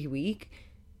every week.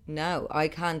 No, I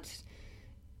can't.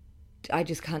 I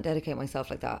just can't dedicate myself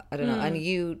like that. I don't know. And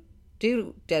you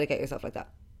do dedicate yourself like that.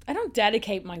 I don't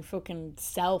dedicate my fucking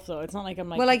self, though. It's not like I'm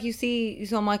like... Well, like you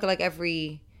saw Michael like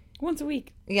every... once a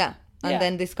week. Yeah. And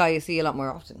then this guy you see a lot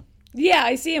more often. Yeah,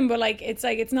 I see him, but like it's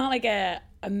not like a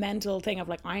mental thing of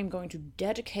like, I'm going to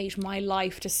dedicate my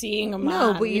life to seeing a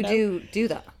man. No, but you do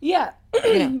that. Yeah.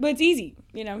 You know? But it's easy,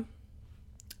 you know.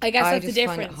 I guess that's the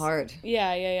difference. I just find it hard.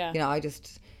 Yeah. You know,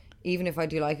 even if I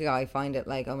do like a guy, I find it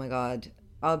like, oh my God,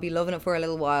 I'll be loving it for a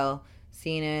little while,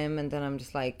 seeing him, and then I'm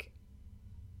just like,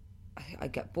 I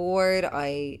get bored.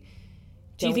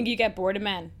 Do you think you get bored of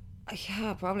men?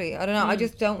 Yeah, probably. I don't know. I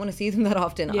just don't want to see them that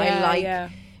often. I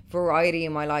like variety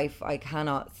in my life. I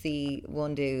cannot see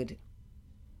one dude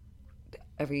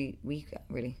every week,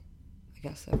 really. I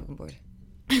guess I'm fucking bored.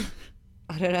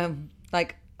 I don't know.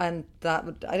 Like, and that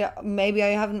would... maybe I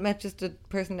haven't met just a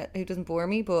person who doesn't bore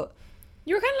me, but...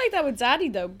 You were kind of like that with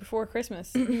Zaddy, though, before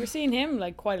Christmas. You were seeing him,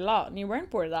 like, quite a lot, and you weren't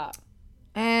bored of that.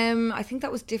 I think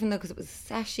that was different, though, because it was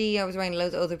Sashi. I was around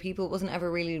loads of other people. It wasn't ever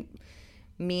really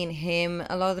me and him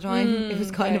a lot of the time. It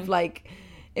was kind of like...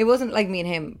 It wasn't like me and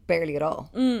him barely at all.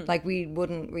 Like, we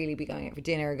wouldn't really be going out for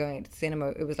dinner or going out to the cinema.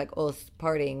 It was like us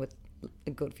partying with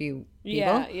a good few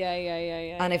people.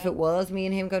 Yeah. And if it was me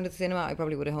and him going to the cinema, I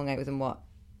probably would have hung out with him,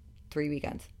 3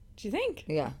 weekends? Do you think?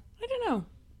 Yeah. I don't know.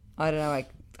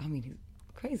 I mean, he's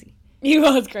crazy. He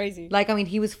was crazy. Like, I mean,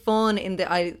 he was fun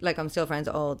I'm still friends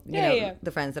with all,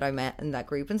 the friends that I met in that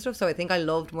group and stuff. So I think I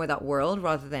loved more that world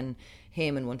rather than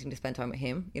him and wanting to spend time with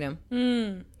him, you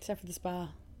know? Except for the spa.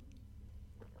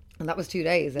 And that was 2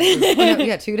 days.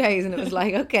 2 days. And it was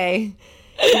like, okay.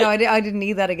 You know, I didn't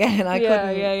need that again. I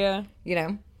couldn't. Yeah. You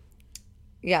know?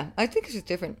 Yeah, I think it's just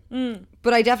different.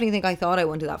 But I definitely think I thought I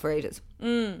wanted that for ages.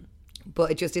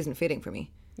 But it just isn't fitting for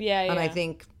me. Yeah. And I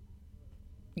think,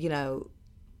 you know,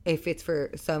 if it's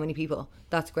for so many people,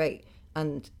 that's great.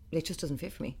 And it just doesn't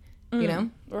fit for me, you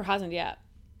know? Or hasn't yet.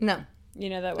 No. You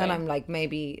know, that way. And I'm like,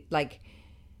 maybe, like,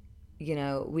 you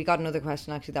know, we got another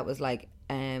question actually that was like,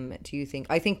 do you think...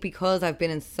 I think because I've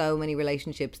been in so many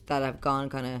relationships that have gone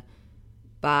kind of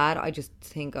bad, I just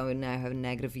think I would now have a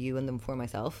negative view on them for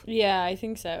myself. Yeah, I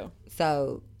think so.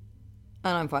 So,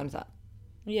 and I'm fine with that.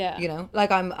 Yeah. You know,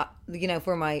 like I'm, you know,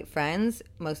 for my friends,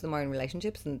 most of them are in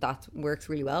relationships and that works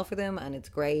really well for them and it's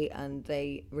great and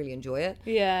they really enjoy it.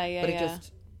 Yeah. But it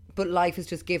just, but life has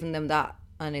just given them that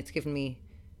and it's given me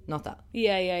not that.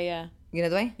 Yeah. You know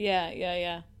the way?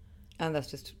 Yeah. And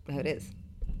that's just how it is.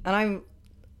 And I'm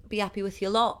be happy with you a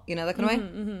lot, you know, that kind of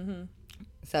way.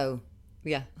 So,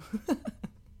 yeah. What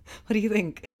do you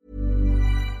think?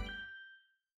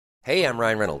 Hey, I'm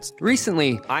Ryan Reynolds.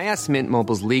 Recently, I asked Mint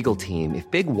Mobile's legal team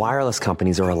if big wireless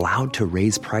companies are allowed to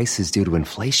raise prices due to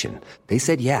inflation. They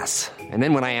said yes. And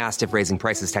then when I asked if raising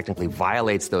prices technically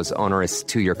violates those onerous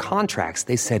 2-year contracts,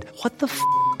 they said, "What the f***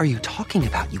 are you talking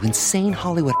about, you insane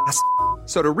Hollywood ass?"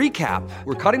 So to recap,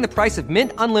 we're cutting the price of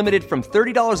Mint Unlimited from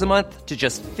 $30 a month to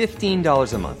just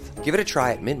 $15 a month. Give it a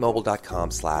try at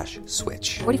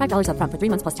mintmobile.com/switch. $45 up front for 3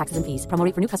 months plus taxes and fees. Promo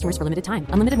rate for new customers for limited time.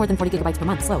 Unlimited more than 40 gigabytes per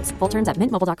month. Slows full terms at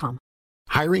mintmobile.com.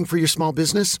 Hiring for your small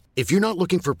business? If you're not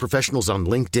looking for professionals on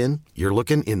LinkedIn, you're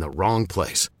looking in the wrong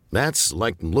place. That's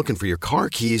like looking for your car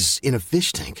keys in a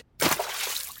fish tank.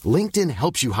 LinkedIn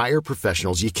helps you hire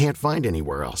professionals you can't find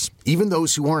anywhere else, even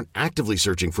those who aren't actively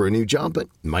searching for a new job but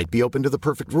might be open to the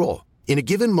perfect role. In a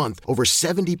given month, over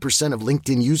 70% of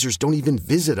LinkedIn users don't even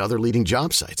visit other leading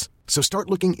job sites. So start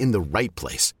looking in the right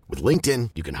place. With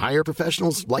LinkedIn, you can hire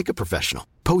professionals like a professional.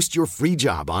 Post your free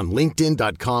job on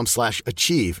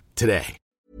linkedin.com/achieve today.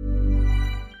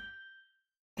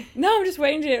 No, I'm just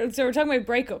waiting to. So we're talking about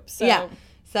breakups. So. Yeah.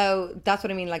 So that's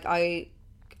what I mean. Like, I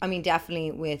mean,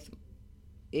 definitely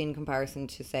in comparison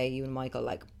to, say, you and Michael,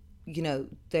 like, you know,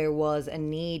 there was a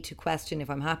need to question if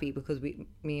I'm happy because me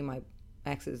and my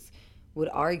exes would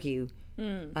argue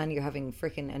and you're having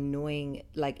freaking annoying,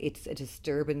 like, it's a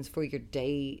disturbance for your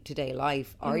day-to-day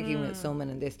life, arguing with someone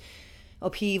and this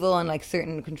upheaval and like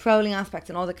certain controlling aspects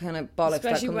and all the kind of bollocks.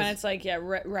 Especially when it's like,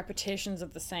 repetitions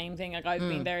of the same thing. Like, I've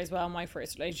been there as well. My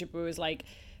first relationship was like,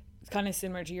 it's kind of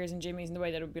similar to yours and Jimmy's in the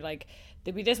way that it would be like,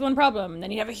 there'd be this one problem and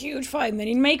then you'd have a huge fight and then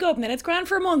you'd make up and then it's grand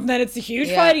for a month and then it's a huge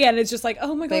fight again. It's just like,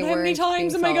 oh my God, how many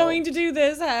times am I going to do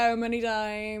this? How many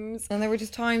times? And there were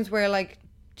just times where like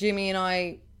Jimmy and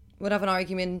I would have an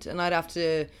argument and I'd have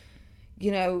to,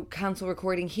 you know, cancel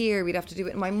recording here. We'd have to do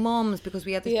it in my mum's because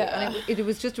we had this. And it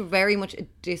was just very much a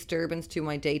disturbance to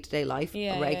my day-to-day life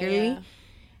regularly.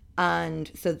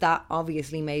 And so that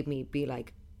obviously made me be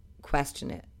like, question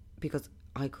it because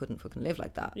I couldn't fucking live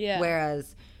like that.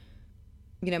 Whereas,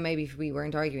 you know, maybe if we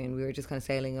weren't arguing, we were just kind of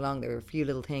sailing along, there were a few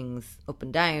little things up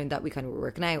and down that we kind of were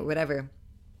working out or whatever,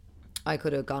 I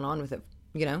could have gone on with it,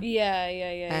 you know?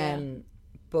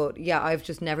 But yeah, I've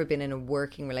just never been in a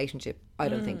working relationship, I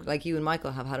don't think. Like you and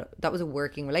Michael have had, that was a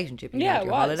working relationship. You had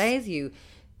your holidays, you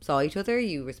saw each other,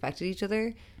 you respected each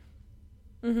other.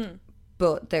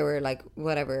 But there were like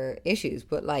whatever issues.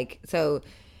 But like, so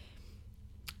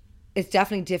it's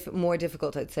definitely more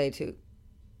difficult, I'd say, to...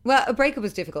 Well, a breakup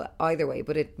is difficult either way,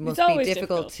 but it must be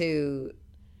difficult to,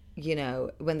 you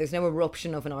know, when there's no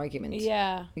eruption of an argument.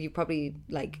 Yeah. You probably,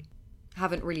 like,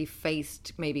 haven't really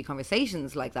faced maybe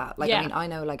conversations like that. Like, I mean, I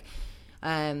know, like,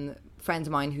 friends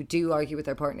of mine who do argue with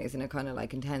their partners in a kind of,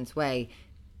 like, intense way.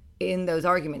 In those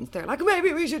arguments, they're like,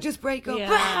 maybe we should just break up.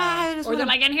 Or they're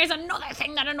like, and here's another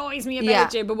thing that annoys me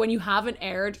about you. But when you haven't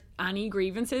aired any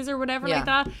grievances or whatever like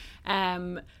that,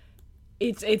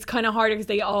 it's kind of harder because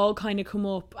they all kind of come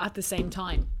up at the same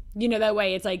time. You know, that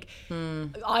way it's like,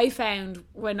 I found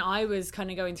when I was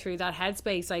kind of going through that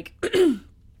headspace, like,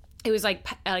 it was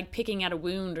like picking at a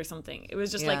wound or something. It was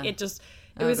just like, it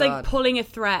was like pulling a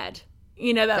thread,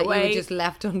 you know, that way. You were just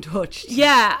left untouched.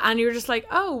 Yeah. And you're just like,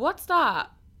 oh, what's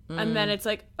that? And then it's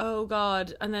like, oh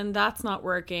God, and then that's not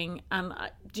working. And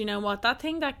do you know what? That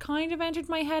thing that kind of entered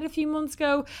my head a few months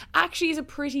ago actually is a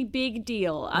pretty big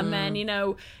deal. And then, you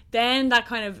know, then that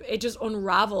kind of, it just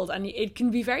unraveled. And it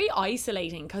can be very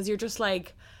isolating because you're just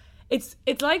like, it's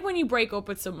like when you break up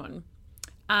with someone.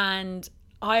 And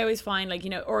I always find, like, you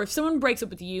know, or if someone breaks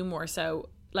up with you more so,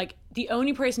 like, the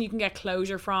only person you can get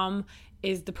closure from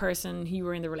is the person who you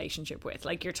were in the relationship with.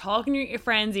 Like, you're talking your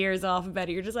friends' ears off about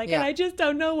it. You're just like, and I just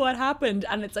don't know what happened.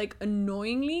 And it's like,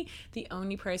 annoyingly, the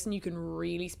only person you can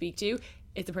really speak to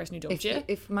is the person who dumped you.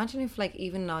 Imagine if, like,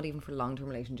 not even for long-term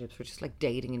relationships, but just like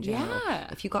dating in general.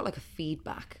 If you got like a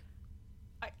feedback.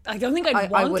 I don't think I'd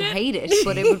want it. I would hate it,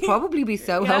 but it would probably be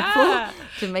so helpful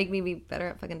to make me be better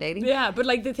at fucking dating. Yeah, but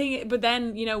like but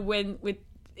then, you know, when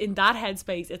in that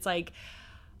headspace, it's like,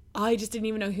 I just didn't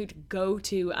even know who to go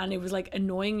to, and it was like,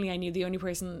 annoyingly, I knew the only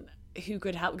person who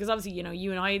could help, because obviously, you know,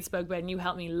 you and I had spoke about it and you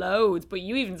helped me loads, but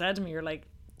you even said to me, you're like,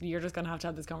 you're just gonna have to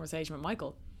have this conversation with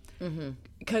Michael,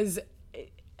 because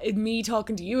me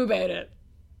talking to you about it,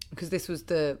 because this was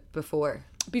the before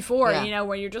before, Yeah. you know,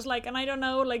 where you're just like, and I don't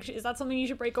know, like, is that something you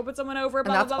should break up with someone over?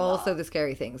 Blah, And that's blah, blah, also blah. the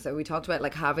scary thing. So we talked about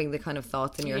like having the kind of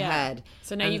thoughts in your Yeah. head.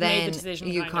 So now and you've then made the decision,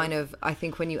 You kind kind of. of, I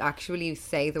think when you actually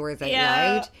say the words out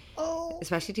Yeah. loud,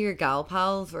 especially to your gal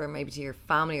pals or maybe to your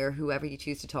family or whoever you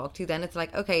choose to talk to, then it's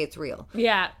like, okay, it's real.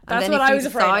 Yeah, that's and then what if I you was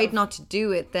afraid decide of. not to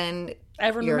do it, then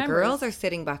Everyone your remembers. girls are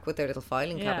sitting back with their little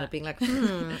filing Yeah. cabinet being like,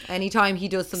 anytime he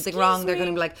does something Excuse wrong, they're going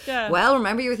to me. be like, Yeah. well,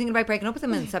 remember you were thinking about breaking up with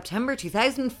him in September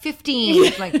 2015.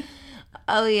 It's like,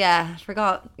 oh yeah,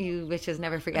 forgot you bitches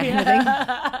never forget anything.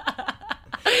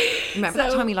 Remember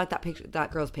that time you liked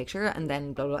that girl's picture and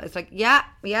then blah, blah, blah. It's like, yeah,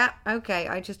 okay,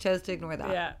 I just chose to ignore that.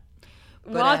 Yeah.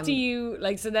 But, What do you,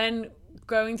 like, so then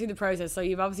going through the process, so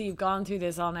you've gone through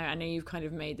this all now, and now you've kind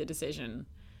of made the decision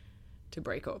to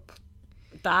break up.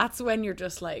 That's when you're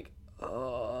just like,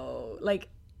 oh, like,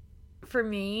 for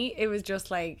me, it was just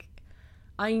like,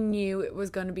 I knew it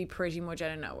was going to be pretty much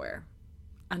out of nowhere.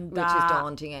 And Which that is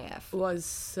daunting AF. was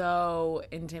so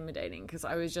intimidating because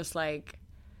I was just like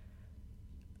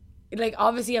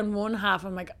obviously on one half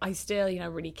I'm like, I still, you know,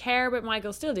 really care about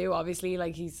Michael, still do, obviously,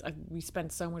 like we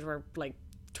spent so much of our like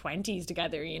 20s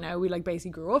together, you know, we like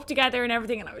basically grew up together and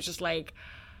everything, and I was just like,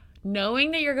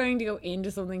 knowing that you're going to go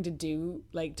into something to do,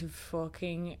 like, to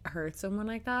fucking hurt someone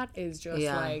like that is just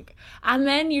like, and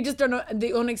then you just don't know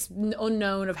the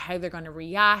unknown of how they're going to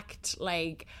react,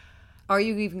 like, are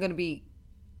you even going to be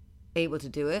able to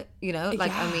do it? You know,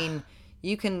 like, I mean,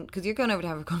 you can, because you're going over to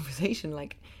have a conversation,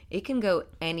 like, it can go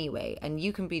anyway, and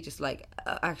you can be just like,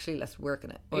 actually, let's work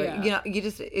on it, or Yeah. you know, you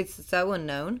just, it's so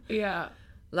unknown. yeah,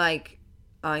 Like,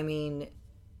 I mean,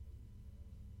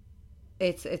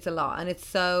 it's a lot, and it's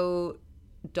so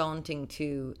daunting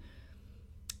to,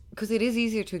 because it is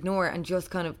easier to ignore and just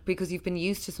kind of, because you've been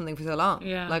used to something for so long.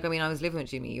 Yeah. Like, I mean, I was living with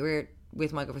Jimmy, you were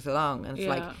with Michael for so long, and it's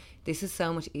like, Yeah. this is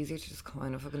so much easier to just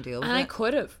kind of fucking deal with and I it.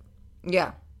 could have.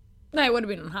 Yeah. No, I would have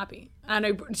been unhappy. And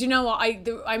do you know what? I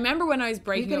remember when I was Are you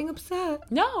breaking getting up.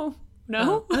 upset? No,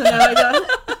 no, Oh. no, I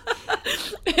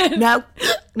don't. No.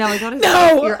 No, I thought it was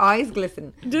No. your eyes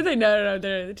glisten. Do they? No,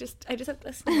 they're just, I just have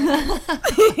this.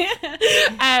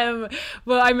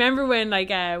 Well, I remember when like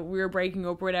we were breaking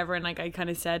up or whatever, and like I kind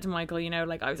of said to Michael, you know,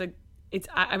 like I was like,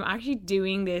 I'm actually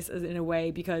doing this as in a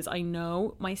way because I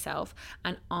know myself,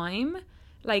 and I'm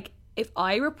like, if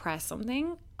I repress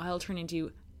something, I'll turn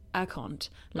into a cunt.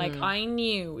 Like, I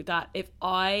knew that if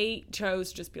I chose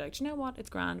to just be like, do you know what, it's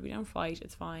grand, we don't fight,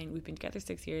 it's fine, we've been together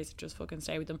 6 years, just fucking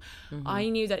stay with them, I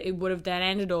knew that it would have then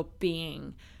ended up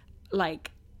being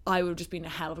like, I would have just been a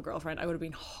hell of a girlfriend. I would have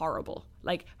been horrible,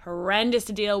 like horrendous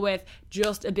to deal with,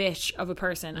 just a bitch of a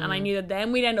person. And I knew that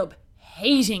then we'd end up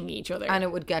hating each other. And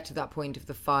it would get to that point of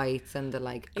the fights and the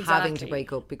like having to Exactly.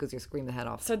 break up because you're screaming the head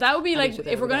off. So that would be at like, each other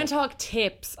if we're every going day. to talk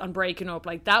tips on breaking up,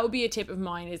 like that would be a tip of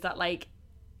mine, is that like,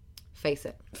 Face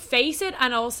it. face it.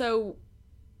 And also,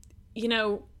 you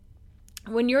know,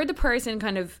 when you're the person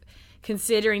kind of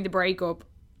considering the breakup,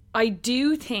 I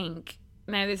do think,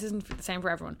 now this isn't the same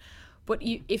for everyone, but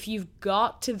if you've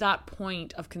got to that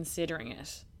point of considering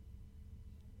it,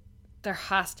 there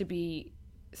has to be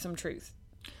some truth.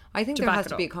 I think to there back has it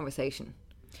to be a up. conversation.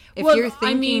 If Well, you're I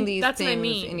thinking mean, these that's what I things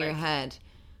mean, in your like, head,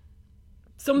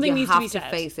 Something you needs have to be said.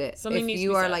 face it. Something If needs you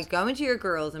to be are said. like going to your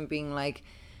girls and being like,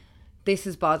 this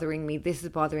is bothering me, this is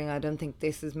bothering, I don't think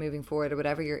this is moving forward, or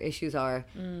whatever your issues are,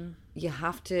 you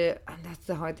have to, and that's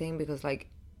the hard thing, because like,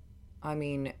 I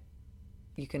mean,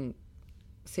 you can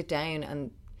sit down and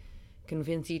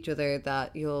convince each other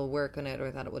that you'll work on it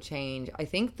or that it will change. I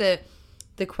think the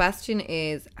question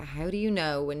is, how do you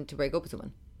know when to break up with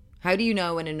someone? How do you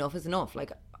know when enough is enough?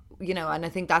 Like, you know, and I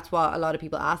think that's what a lot of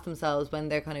people ask themselves when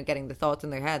they're kind of getting the thoughts in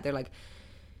their head. They're like,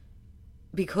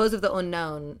 because of the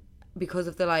unknown, because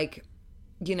of the like,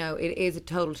 you know, it is a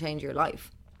total change of your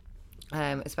life.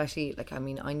 Especially like, I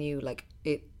mean, I knew like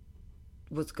it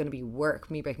was going to be work,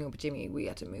 me breaking up with Jimmy. We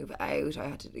had to move out, I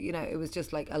had to, you know, it was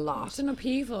just like a lot. It's an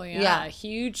upheaval, Yeah. a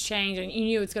huge change, and you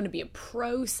knew it's going to be a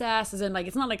process. As in, like,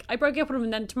 it's not like I broke up with him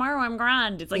and then tomorrow I'm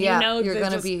grand. It's like, Yeah, you know, you're there's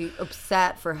going to just- be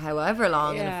upset for however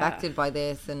long and Yeah. affected by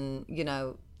this, and you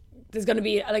know, there's going to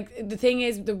be like, the thing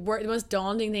is, the most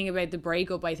daunting thing about the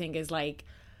breakup, I think, is like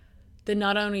the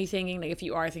not only thinking, like, if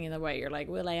you are thinking that way, you're like,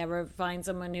 will I ever find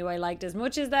someone who I liked as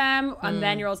much as them? And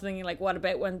then you're also thinking, like, what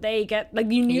about when they get,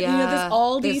 like, you know, Yeah, there's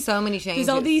all there's these, so many there's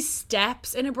all changes. these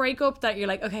steps in a breakup that you're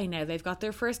like, okay, now they've got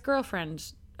their first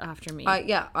girlfriend after me.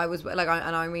 I was like,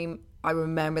 I mean, I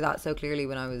remember that so clearly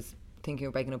when I was thinking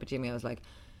of breaking up with Jimmy. I was like,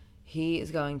 he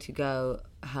is going to go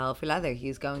hell for leather.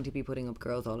 He's going to be putting up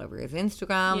girls all over his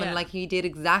Instagram, Yeah. and like he did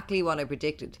exactly what I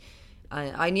predicted.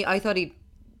 I thought he'd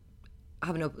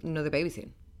have another baby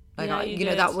soon. Like, Yeah, I, you you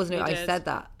know, did. that wasn't. You I did. said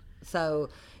that. So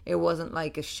it wasn't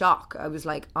like a shock. I was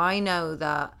like, I know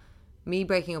that me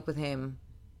breaking up with him,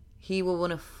 he will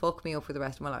want to fuck me up for the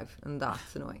rest of my life, and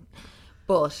that's annoying.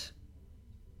 But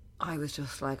I was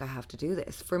just like, I have to do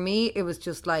this. For me, it was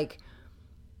just like,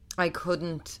 I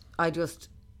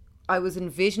was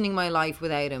envisioning my life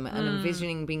without him and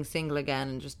envisioning being single again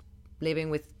and just living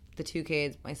with the 2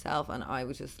 kids myself, and I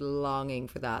was just longing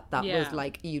for that. That was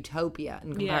like utopia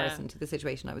in comparison to the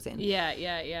situation I was in.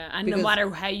 And no matter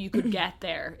how you could get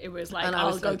there, it was like,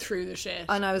 I'll go through the shit.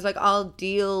 And I was like, I'll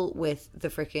deal with the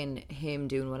freaking him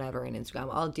doing whatever on Instagram.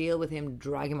 I'll deal with him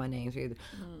dragging my name through.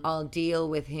 I'll deal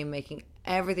with him making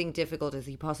everything difficult as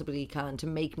he possibly can to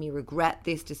make me regret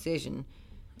this decision.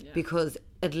 Because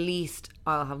at least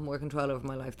I'll have more control over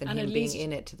my life than him being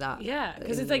in it to that. Yeah,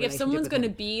 because it's like, if someone's going to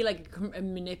be like a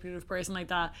manipulative person like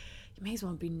that, you may as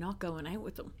well be not going out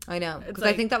with them. I know, because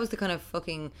I think that was the kind of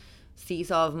fucking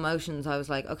seesaw of emotions. I was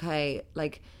like, okay,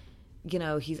 like, you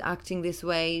know, he's acting this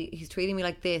way, he's treating me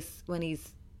like this when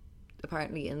he's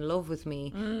apparently in love with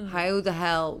me. How the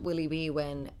hell will he be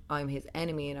when I'm his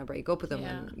enemy and I break up with him?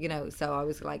 And, you know, so I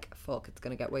was like, fuck, it's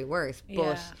going to get way worse.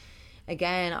 But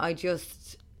again,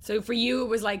 So for you, it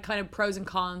was like kind of pros and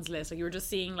cons list. Like, you were just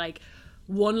seeing like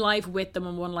one life with them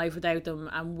and one life without them,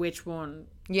 and which one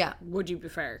would you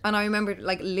prefer? And I remember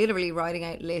like literally writing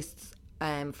out lists,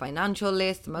 financial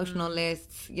lists, emotional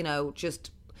lists, you know, just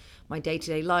my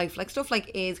day-to-day life, like stuff like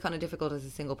is kind of difficult as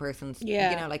a single person. You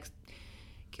know, like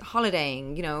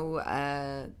holidaying, you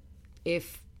know,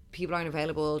 if people aren't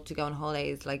available to go on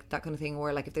holidays, like that kind of thing,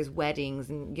 or like if there's weddings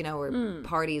and, you know, or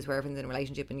parties where everyone's in a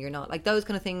relationship and you're not, like those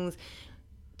kind of things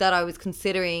that I was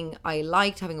considering. I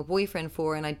liked having a boyfriend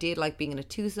for, and I did like being in a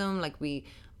twosome, like we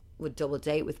would double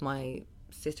date with my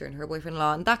sister and her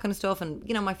boyfriend-in-law and that kind of stuff, and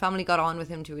you know, my family got on with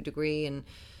him to a degree and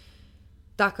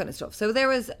that kind of stuff. So there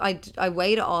was, I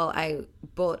weighed it all out,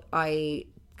 but I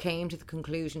came to the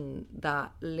conclusion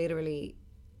that literally,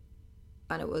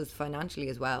 and it was financially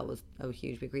as well, was a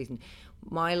huge big reason,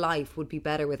 my life would be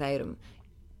better without him,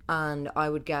 and I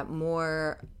would get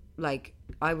more, like,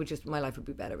 my life would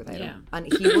be better without him.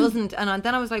 And he wasn't, and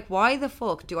then I was like, why the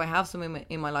fuck do I have someone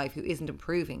in my life who isn't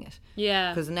improving it?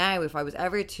 Because now if I was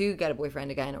ever to get a boyfriend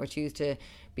again or choose to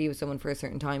be with someone for a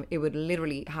certain time, it would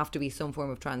literally have to be some form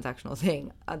of transactional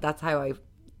thing. That's how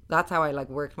I like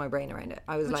worked my brain around it.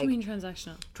 I was what like, do you mean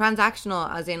transactional?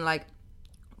 Transactional as in, like,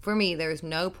 for me there is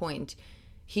no point.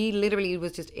 He literally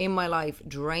was just in my life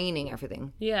draining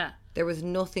everything. There was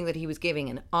nothing that he was giving,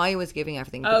 and I was giving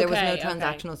everything, but there was no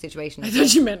transactional situation. I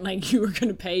thought you meant like you were going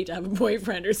to pay to have a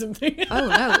boyfriend or something. Oh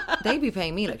no, they'd be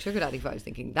paying me like sugar daddy if I was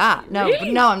thinking that. No, really?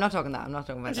 But no, I'm not talking that. I'm not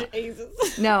talking about that.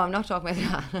 Jesus. No, I'm not talking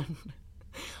about that.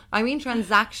 I mean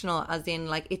transactional as in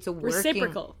like it's a working...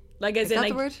 Reciprocal. Like as Is in that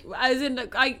like, the word?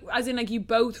 as in like you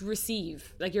both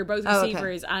receive, like you're both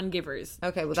receivers and givers.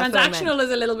 Okay, well that's what I meant. Transactional is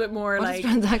a little bit more what like.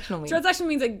 What does transactional mean? Transactional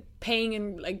means like paying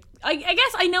and like I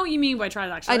guess I know what you mean by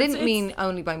transactional. I didn't mean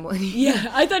only by money.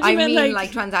 Yeah, I thought you meant mean like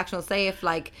transactional. Say if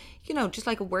like, you know, just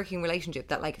like a working relationship,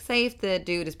 that like say if the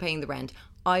dude is paying the rent,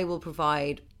 I will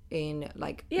provide in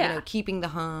like you know, keeping the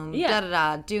home,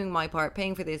 doing my part,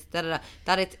 paying for this,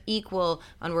 that it's equal,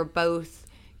 and we're both,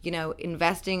 you know,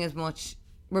 investing as much.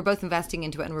 We're both investing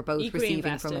into it, and we're both equally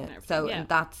receiving from it. So yeah. And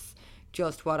that's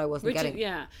just what I wasn't getting.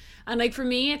 Yeah, and like for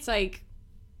me, it's like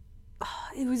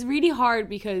it was really hard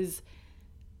because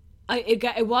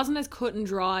it wasn't as cut and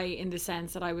dry in the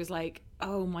sense that I was like,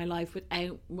 oh, my life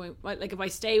without like if I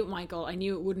stay with Michael, I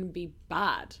knew it wouldn't be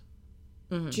bad.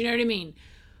 Mm-hmm. Do you know what I mean?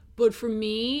 But for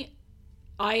me,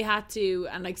 I had to,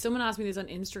 and like someone asked me this on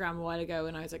Instagram a while ago,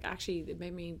 and I was like, actually, it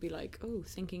made me be like, oh,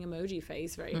 thinking emoji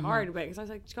face very hard about it, because I was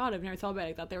like, God, I've never thought about it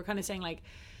like that. They were kind of saying like,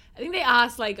 I think they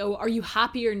asked like, oh, are you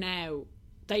happier now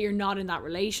that you're not in that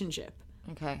relationship?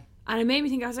 Okay. And it made me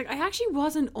think, I was like, I actually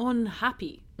wasn't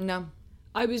unhappy. No.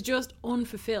 I was just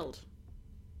unfulfilled.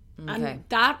 Okay. And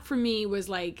that for me was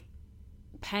like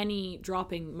penny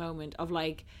dropping moment of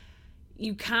like,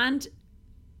 you can't,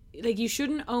 like you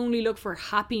shouldn't only look for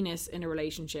happiness in a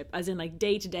relationship, as in like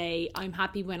day to day, I'm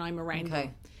happy when I'm around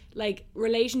them. Like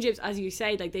relationships, as you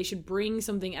say, like they should bring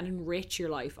something and enrich your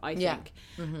life, I think.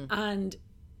 Yeah.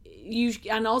 Mm-hmm.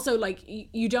 And also like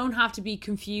you don't have to be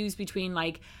confused between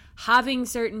like having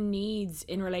certain needs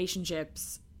in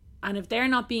relationships, and if they're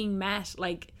not being met,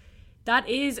 like that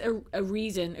is a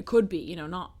reason. It could be, you know,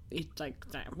 not it like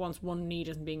once one need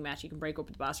isn't being met, you can break up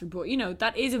with the bastard. But you know,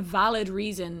 that is a valid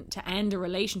reason to end a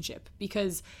relationship,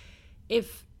 because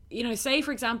if, you know, say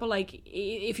for example, like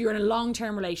if you're in a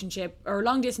long-term relationship or a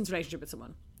long-distance relationship with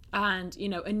someone, and you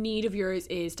know a need of yours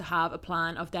is to have a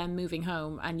plan of them moving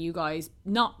home and you guys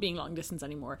not being long distance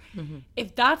anymore,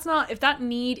 if that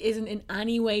need isn't in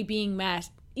any way being met,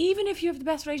 even if you have the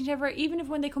best relationship ever, even if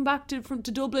when they come back to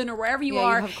Dublin or wherever you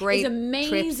are, you have great is amazing,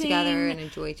 trips together and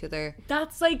enjoy each other,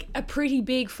 that's like a pretty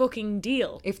big fucking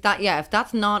deal. If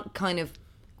that's not kind of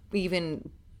even,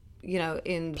 you know,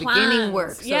 in Plans, beginning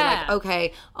work, so yeah. like,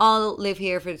 okay, I'll live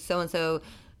here for so and so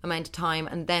amount of time,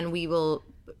 and then we will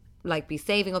like be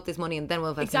saving up this money, and then we'll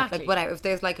invest Exactly. like whatever. If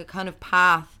there's like a kind of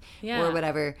path or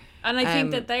whatever, and I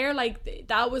think that they're like,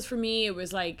 that was for me, it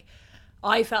was like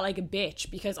I felt like a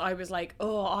bitch because I was like,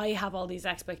 oh, I have all these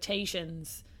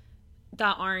expectations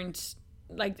that aren't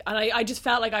like, and I just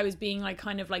felt like I was being like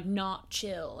kind of like not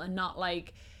chill and not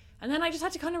like, and then I just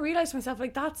had to kind of realize to myself,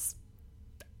 like, that's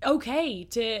okay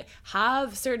to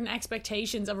have certain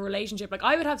expectations of a relationship. Like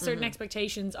I would have certain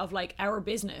expectations of like our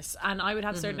business, and I would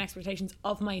have certain expectations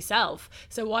of myself,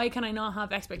 so why can I not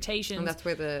have expectations, and that's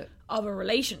where of a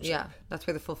relationship? that's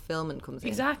where the fulfillment comes in.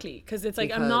 Exactly, because it's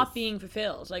like I'm not being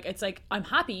fulfilled. Like it's like I'm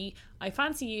happy, I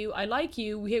fancy you, I like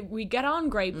you, we get on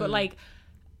great, but like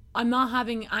I'm not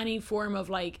having any form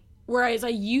of like, whereas I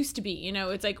used to be, you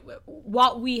know, it's like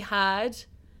what we had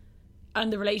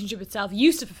and the relationship itself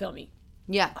used to fulfill me.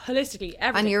 Yeah. Holistically,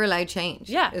 everything. And you're allowed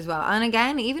change as well. And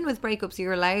again, even with breakups,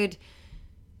 you're allowed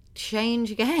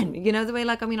change again. You know, the way,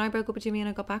 like, I mean, I broke up with Jimmy and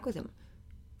I got back with him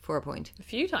for a point. A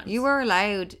few times. You were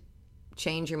allowed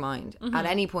change your mind at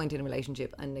any point in a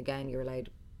relationship. And again, you're allowed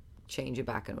change it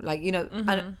back. And like, you know,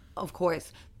 and of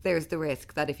course, there's the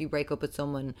risk that if you break up with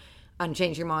someone and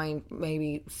change your mind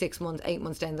maybe 6 months, 8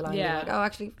 months down the line, you're like, oh,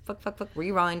 actually, fuck,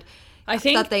 rewind. I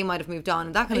think that they might have moved on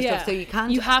and that kind of stuff. So you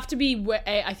can't. You have to be.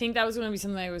 I think that was going to be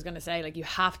something I was going to say. Like you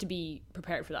have to be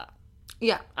prepared for that.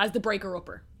 Yeah. As the breaker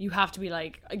upper, you have to be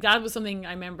like that was something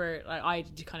I remember. Like I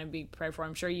had to kind of be prepared for.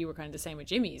 I'm sure you were kind of the same with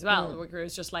Jimmy as well. Where it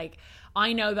was just like,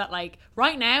 I know that like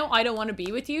right now I don't want to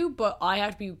be with you, but I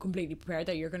have to be completely prepared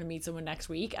that you're going to meet someone next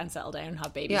week and settle down and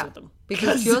have babies with them.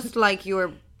 Because just like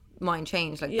your mind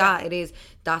changed like that,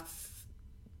 that's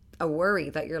a worry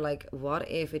that you're like, what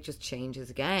if it just changes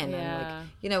again? And like,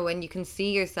 you know, when you can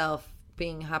see yourself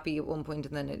being happy at one point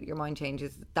and then your mind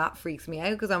changes, that freaks me out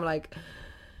because I'm like,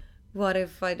 what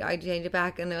if I change it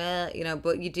back? And you know,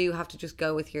 but you do have to just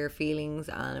go with your feelings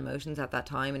and emotions at that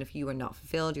time. And if you are not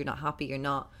fulfilled, you're not happy, you're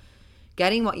not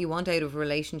getting what you want out of a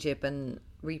relationship and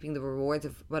reaping the rewards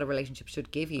of what a relationship should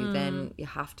give you, then you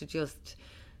have to just,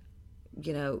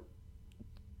 you know,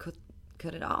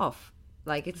 cut it off.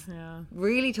 Like it's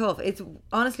really tough. It's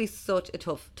honestly such a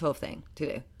tough thing to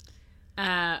do.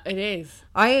 It is.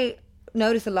 I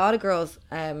notice a lot of girls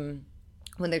when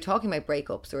they're talking about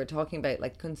breakups or talking about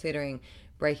like considering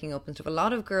breaking up and stuff, a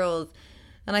lot of girls,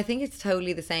 and I think it's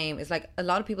totally the same, it's like a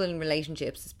lot of people in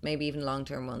relationships, maybe even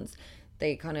long-term ones,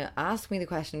 they kind of ask me the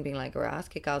question being like, or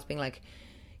ask it gals being like,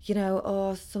 you know,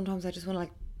 oh, sometimes I just want to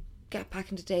like get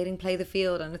back into dating, play the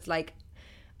field. And it's like,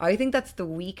 I think that's the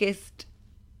weakest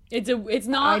it's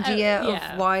not idea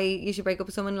of why you should break up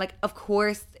with someone. Like, of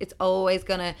course it's always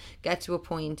gonna get to a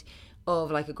point of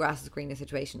like a grass is greener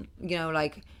situation, you know,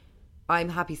 like I'm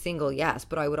happy single, yes,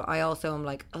 but I also am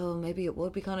like, oh, maybe it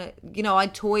would be kind of, you know, I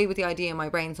toy with the idea in my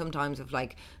brain sometimes of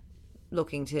like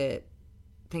looking to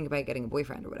think about getting a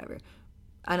boyfriend or whatever.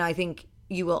 And I think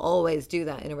you will always do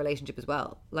that in a relationship as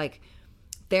well. Like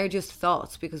they're just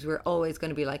thoughts because we're always going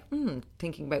to be like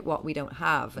thinking about what we don't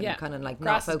have and kind of like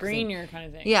grass not focusing. greener kind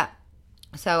of thing. Yeah.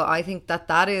 So I think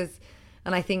that is,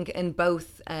 and I think in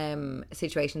both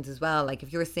situations as well, like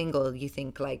if you're single, you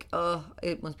think like, oh,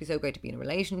 it must be so great to be in a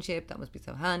relationship, that must be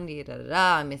so handy,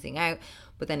 I'm missing out.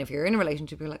 But then if you're in a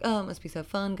relationship, you're like, oh, it must be so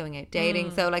fun going out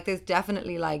dating. So like there's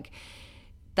definitely like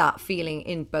that feeling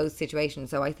in both situations.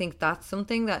 So I think that's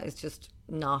something that is just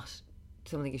not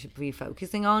something you should be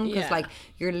focusing on, because like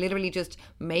you're literally just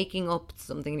making up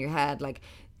something in your head. Like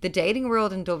the dating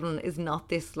world in Dublin is not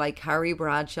this like Harry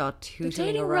Bradshaw tooting the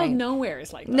dating around. world nowhere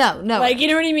is like that. No, like you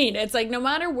know what I mean. It's like no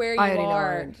matter where you I already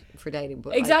are know for dating,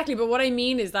 but exactly. But what I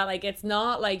mean is that like it's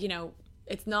not like, you know,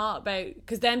 it's not about,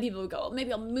 because then people would go, oh,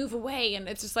 maybe I'll move away, and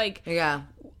it's just like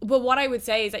But what I would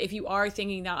say is that if you are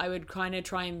thinking that, I would kind of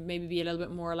try and maybe be a little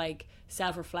bit more like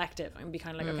self-reflective and be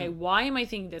kind of like, okay, why am I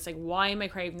thinking this? Like, why am I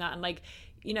craving that? And like,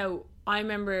 you know, I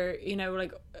remember, you know,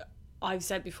 like I've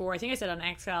said before, I think I said on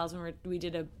X-Files when we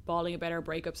did a bawling about our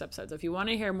breakups episode. So if you want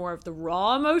to hear more of the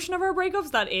raw emotion of our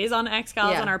breakups, that is on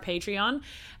X-Files on our Patreon.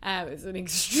 It's an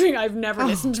extreme, I've never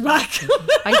listened back.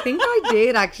 I think I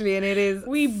did actually, and it is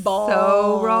we bawl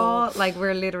so raw. Like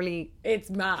we're literally,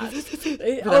 it's mad. It's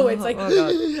like, oh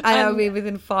God. I know,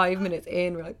 within 5 minutes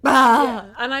in, we're like, bah!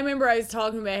 And I remember I was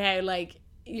talking about how like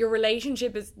your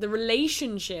relationship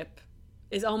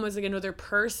is almost like another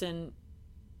person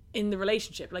in the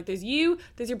relationship. Like there's you,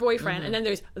 there's your boyfriend, and then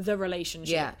there's the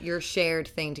relationship. Yeah, your shared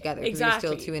thing together. Because Exactly.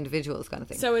 you're still two individuals kind of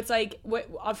thing. So it's like,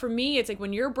 for me, it's like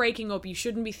when you're breaking up, you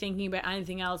shouldn't be thinking about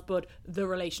anything else but the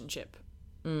relationship.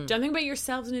 Don't think about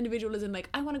yourself as an individual as in like,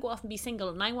 I want to go off and be single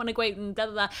and I want to go out and blah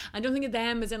blah blah. And don't think of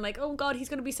them as in like, oh God, he's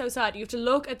going to be so sad. You have to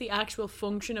look at the actual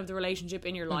function of the relationship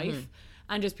in your life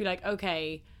and just be like,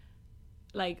 okay,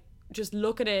 like just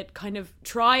look at it, kind of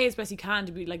try as best you can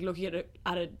to be like looking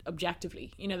at it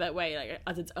objectively, you know, that way, like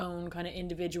as its own kind of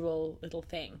individual little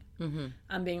thing,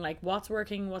 and being like, what's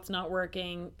working, what's not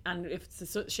working, and if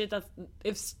shit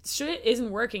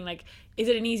isn't working, like, is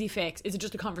it an easy fix? Is it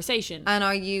just a conversation? And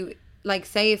are you, like,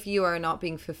 say if you are not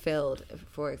being fulfilled,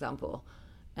 for example,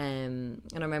 and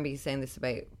I remember you saying this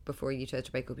about before you tried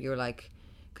to break up, you were like,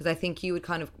 because I think you had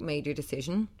kind of made your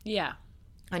decision, Yeah.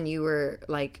 and you were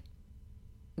like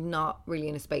not really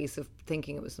in a space of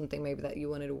thinking it was something maybe that you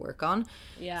wanted to work on.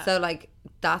 Yeah. So like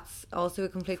that's also a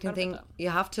conflicting thing. You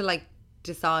have to like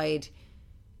decide,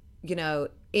 you know,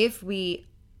 if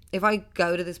I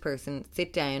go to this person,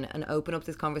 sit down and open up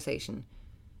this conversation,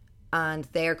 and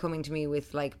they're coming to me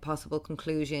with like possible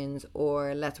conclusions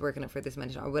or let's work on it for this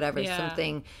mention or whatever,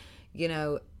 something, you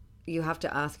know, you have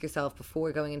to ask yourself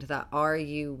before going into that, are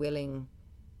you willing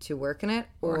to work on it,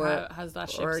 or has that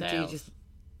ship or sailed? do you just,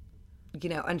 you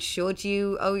know, and should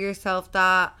you owe yourself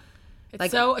that?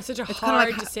 It's such a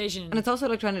hard decision. And it's also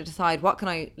like trying to decide, what can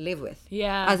I live with?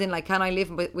 Yeah. As in, like, can I live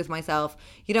with myself?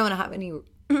 You don't want to have any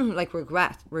like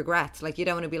regrets. Like, you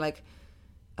don't want to be like,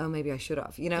 oh, maybe I should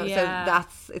have, you know? Yeah.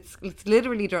 So it's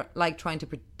literally like trying to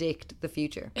predict the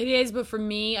future. It is, but for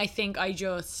me, I think I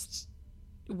just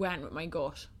went with my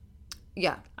gut.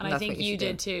 Yeah. And I that's think what you should do.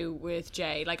 did too with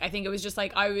Jay. Like, I think it was just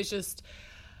like, I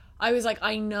was like,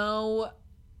 I know,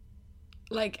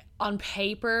 like, on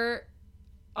paper,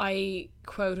 I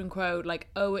quote unquote like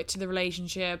owe it to the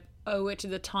relationship, owe it to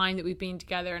the time that we've been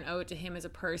together, and owe it to him as a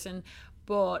person.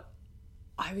 But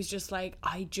I was just like,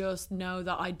 I just know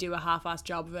that I do a half-assed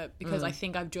job of it, because I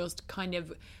think I've just kind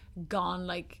of gone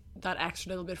like that extra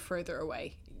little bit further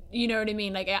away. You know what I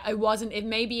mean? Like, I wasn't,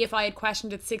 maybe if I had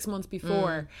questioned it 6 months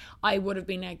before, I would have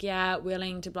been like, yeah,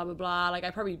 willing to blah, blah, blah. Like, I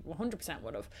probably 100%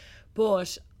 would have.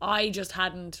 But I just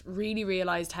hadn't really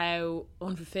realised how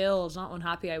unfulfilled, not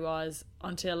unhappy I was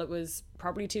until it was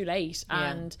probably too late.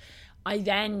 And I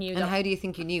then knew that... And how do you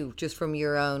think you knew? Just from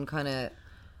your own kind of...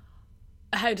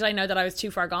 How did I know that I was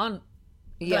too far gone?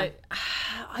 Yeah.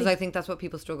 Because I think that's what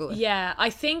people struggle with. Yeah, I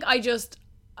think I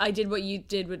did what you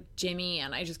did with Jimmy,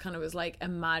 and I just kind of was like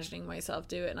imagining myself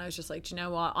do it, and I was just like, do you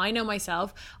know what, I know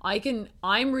myself,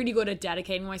 I'm really good at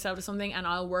dedicating myself to something, and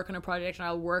I'll work on a project and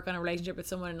I'll work on a relationship with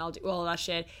someone and I'll do all that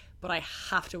shit, but I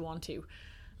have to want to.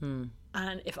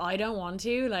 And if I don't want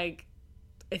to, like,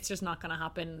 it's just not gonna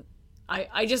happen.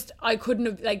 I couldn't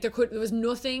have, like, there was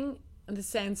nothing, and this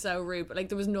sounds so rude, but like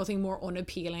there was nothing more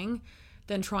unappealing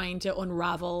than trying to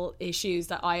unravel issues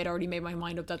that I had already made my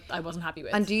mind up that I wasn't happy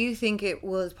with. And do you think it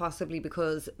was possibly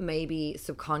because maybe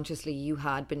subconsciously you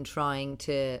had been trying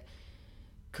to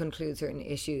conclude certain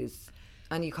issues,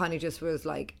 and you kind of just was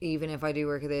like, even if I do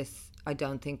work at this, I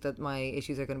don't think that my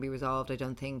issues are going to be resolved. I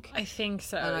think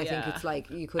so. And I think it's like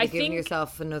you could have given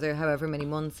yourself another however many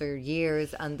months or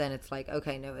years, and then it's like,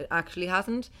 okay, no, it actually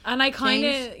hasn't. And I kind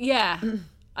of,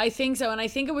 I think so. And I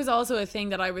think it was also a thing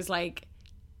that I was like,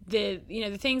 the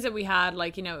things that we had,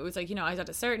 like, you know, it was like, you know, I was at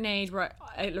a certain age where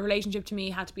a relationship to me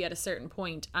had to be at a certain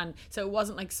point, and so it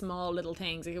wasn't like small little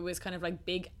things, like it was kind of like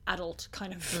big adult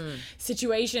kind of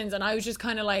situations, and I was just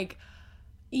kind of like,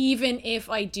 even if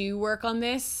I do work on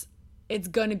this, it's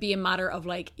gonna be a matter of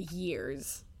like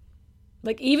years.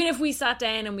 Like, even if we sat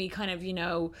down and we kind of, you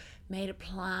know, made a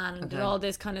plan and did all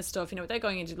this kind of stuff, you know, without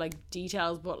going into like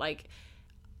details, but like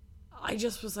I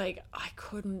just was like, I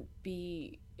couldn't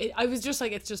be. I was just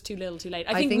like, it's just too little, too late.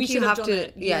 I think we should have done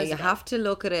it. Yeah, you have to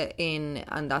look at it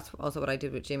and that's also what I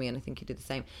did with Jimmy, and I think you did the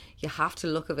same. You have to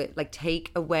look at it, like,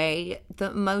 take away the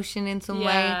emotion in some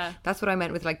way. That's what I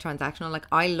meant with like transactional. Like,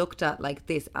 I looked at like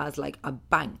this as like a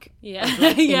bank,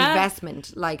 like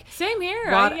investment. Like, same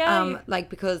here.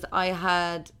 Like, because I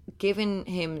had given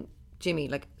him, Jimmy,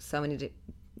 like so many,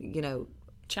 you know,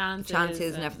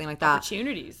 chances and everything like that,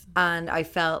 opportunities, and I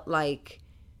felt like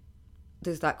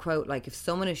there's that quote, like, if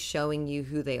someone is showing you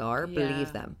who they are,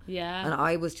 believe them. And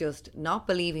I was just not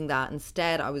believing that.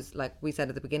 Instead, I was, like we said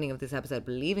at the beginning of this episode,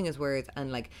 believing his words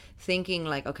and like thinking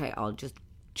like, okay, I'll just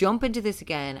jump into this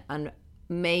again and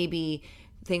maybe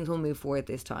things will move forward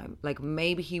this time. Like,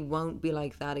 maybe he won't be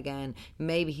like that again.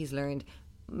 Maybe he's learned,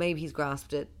 maybe he's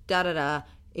grasped it,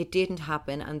 it didn't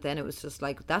happen, and then it was just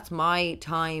like, that's my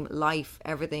time, life,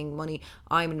 everything, money,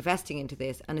 I'm investing into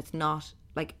this, and it's not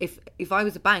like, if I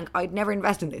was a bank, I'd never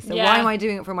invest in this, so why am I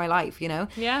doing it for my life, you know?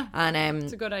 And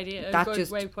it's a good idea, that a good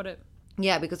just way to put it.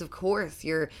 Yeah, because of course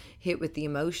you're hit with the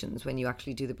emotions when you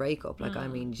actually do the breakup. Like, I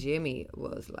mean, Jimmy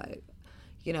was like,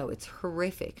 you know, it's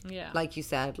horrific. Like you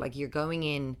said, like, you're going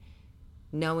in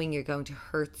knowing you're going to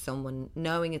hurt someone,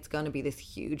 knowing it's going to be this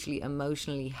hugely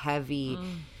emotionally heavy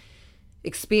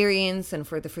experience, and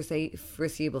for the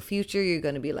foreseeable future you're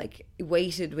going to be like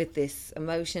weighted with this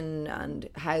emotion, and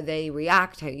how they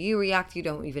react, how you react, you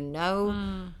don't even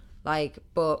know. Like,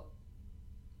 but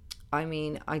I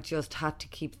mean, I just had to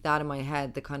keep that in my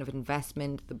head, the kind of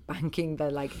investment, the banking, the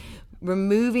like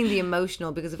removing the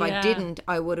emotional, because if I didn't,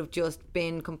 I would have just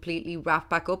been completely wrapped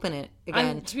back up in it again.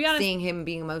 And to be honest, seeing him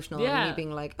being emotional and me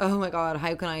being like, oh my God,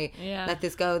 how can I let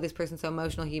this go? This person's so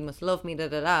emotional, he must love me, da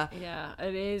da da. Yeah,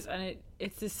 it is. And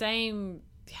it's the same.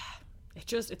 Yeah,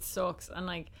 it sucks. And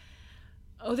like,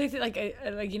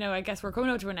 like, you know, I guess we're coming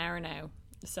up to an hour now.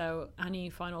 So any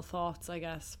final thoughts, I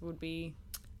guess, would be...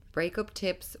 Breakup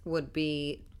tips would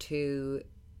be to,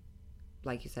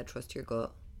 like you said, trust your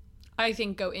gut. I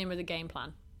think go in with a game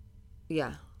plan.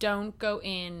 Yeah. Don't go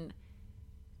in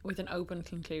with an open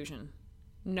conclusion.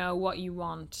 Know what you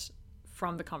want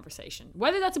from the conversation.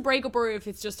 Whether that's a breakup or if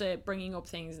it's just a bringing up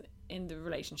things in the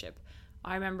relationship.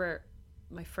 I remember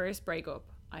my first breakup.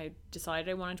 I decided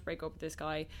I wanted to break up with this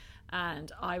guy,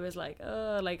 and I was like,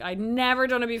 I'd never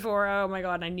done it before. Oh my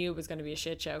God. And I knew it was going to be a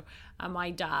shit show. And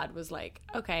my dad was like,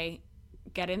 okay,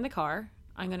 get in the car.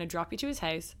 I'm going to drop you to his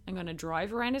house. I'm going to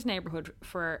drive around his neighborhood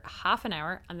for half an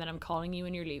hour, and then I'm calling you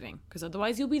when you're leaving. Because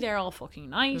otherwise you'll be there all fucking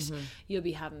night. You'll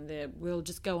be having we'll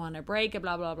just go on a break,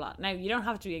 blah, blah, blah. Now, you don't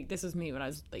have to be, this was me when I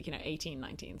was like, 18,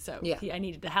 19. So I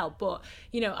needed the help. But,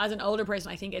 as an older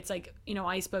person, I think it's like,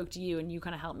 I spoke to you and you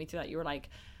kind of helped me through that. You were like,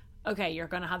 okay, you're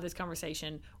going to have this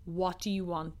conversation. What do you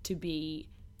want to be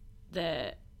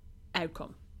the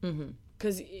outcome?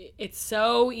 Because it's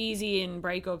so easy in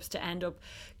breakups to end up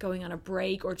going on a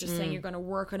break or just saying you're going to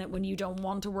work on it when you don't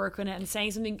want to work on it, and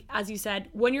saying something, as you said,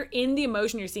 when you're in the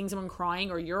emotion, you're seeing someone crying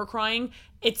or you're crying,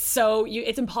 it's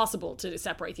impossible to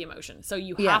separate the emotion. So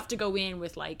you have to go in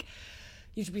with like,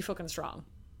 you should be fucking strong.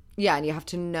 Yeah, and you have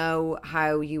to know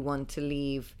how you want to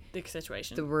leave the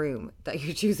situation, the room that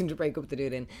you're choosing to break up the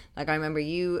dude in. Like, I remember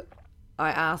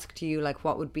I asked you, like,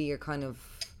 what would be your kind of,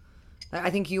 I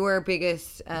think your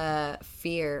biggest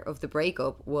fear of the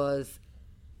breakup was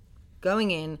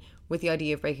going in with the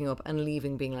idea of breaking up and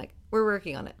leaving being like, we're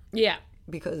working on it. Yeah.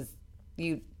 Because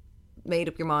you made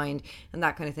up your mind and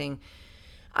that kind of thing.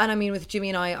 And I mean, with Jimmy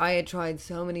and I had tried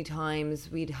so many times.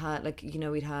 We'd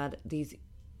had these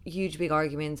huge big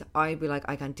arguments. I'd be like,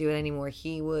 I can't do it anymore.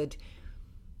 He would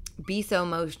be so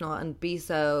emotional and be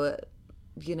so,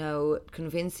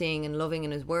 convincing and loving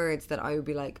in his words that I would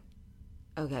be like,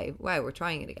 okay, wow, we're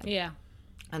trying it again. Yeah.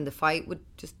 And the fight would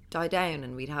just die down,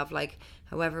 and we'd have like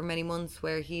however many months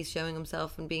where he's showing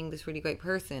himself and being this really great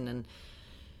person. And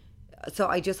so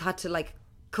I just had to like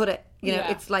cut it.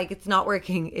 It's like, it's not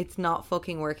working. It's not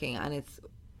fucking working. And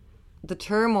the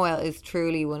turmoil is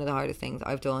truly one of the hardest things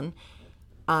I've done.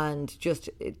 And just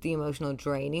the emotional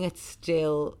draining, it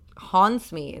still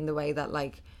haunts me in the way that,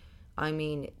 like, I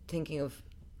mean, thinking of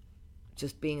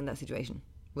just being in that situation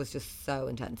was just so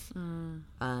intense.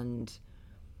 And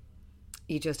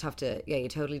you just have to, you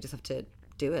totally just have to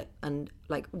do it. And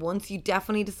like, once you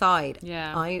definitely decide,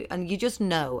 and you just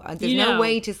know, there's no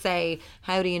way to say,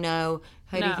 how do you know?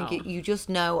 How do you think it? You just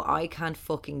know, I can't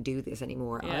fucking do this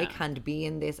anymore. I can't be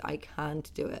in this. I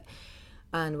can't do it.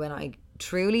 And when I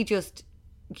truly just,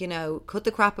 cut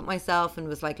the crap at myself and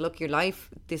was like, look, your life,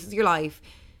 this is your life.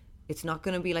 It's not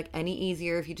going to be like any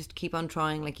easier if you just keep on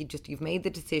trying. Like, you've made the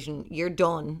decision. You're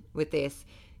done with this.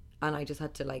 And I just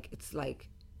had to, like, it's like,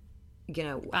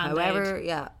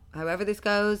 Band-Aid. however this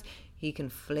goes, he can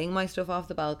fling my stuff off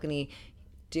the balcony,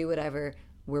 do whatever,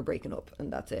 we're breaking up,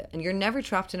 and that's it. And you're never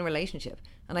trapped in a relationship.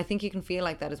 And I think you can feel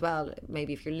like that as well.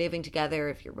 Maybe if you're living together,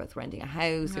 if you're both renting a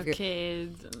house, if you're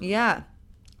kids. Yeah.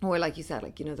 Or like you said,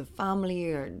 like, the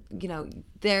family, or,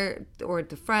 or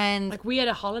the friends. Like, we had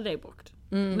a holiday booked.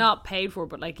 Not paid for,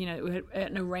 but like,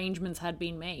 arrangements had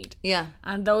been made. Yeah.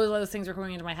 And those things were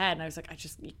coming into my head, and I was like,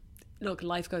 look,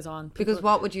 life goes on. Because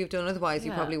what would you have done otherwise?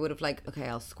 You probably would have like, okay,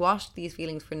 I'll squash these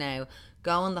feelings for now,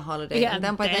 go on the holiday, and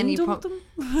then by then you dump them.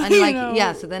 And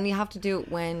like, so then you have to do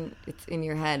it when it's in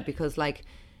your head, because like,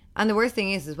 and the worst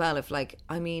thing is as well, if like,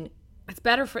 I mean, it's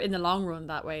better for in the long run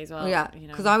that way as well. Yeah,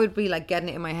 because I would be like getting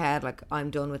it in my head, like, I'm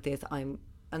done with this, and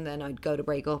then I'd go to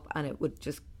break up, and it would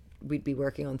just, we'd be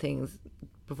working on things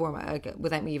before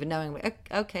without me even knowing. Like,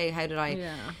 okay, how did I?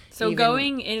 Yeah. So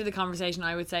going into the conversation,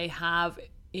 I would say have,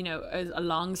 you know,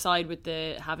 alongside with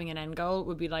the having an end goal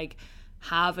would be like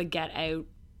have a get out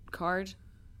card.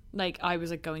 Like I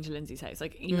was like going to Lindsay's house.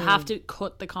 Like you have to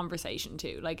cut the conversation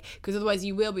too. Like because otherwise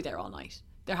you will be there all night.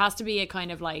 There has to be a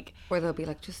kind of like... Where they'll be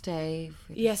like, just stay.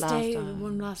 Stay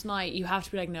one last night. You have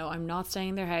to be like, no, I'm not staying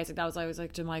in their house. Like that was, I was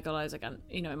like to Michael, I was like,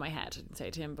 you know, in my head, I didn't say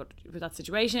it to him, but with that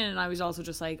situation. And I was also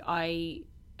just like, I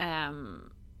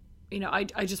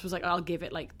just was like, I'll give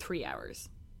it like 3 hours.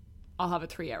 I'll have a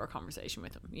 3-hour conversation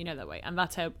with him, you know, that way. And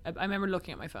that's how, I remember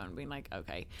looking at my phone being like,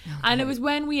 okay. And it was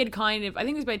when we had kind of, I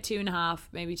think it was about 2.5,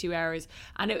 maybe 2 hours.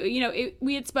 And it, you know,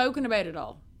 we had spoken about it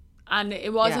all. And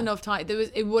it was enough time.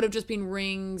 It would have just been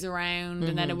rings around,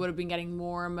 and then it would have been getting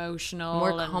more emotional,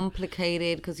 more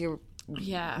complicated because you're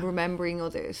remembering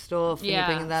other stuff. And you're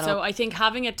bringing that so up. I think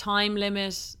having a time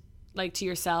limit, like to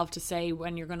yourself, to say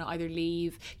when you're going to either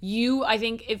leave. I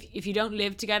think if you don't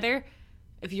live together,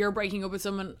 if you're breaking up with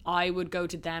someone, I would go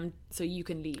to them so you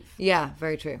can leave. Yeah,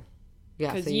 very true.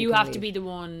 Yeah, because you have to be the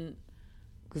one.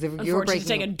 Because if you're breaking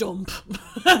take a dump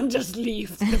and just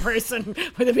leave the person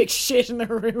with a big shit in the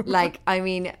room. Like, I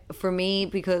mean, for me,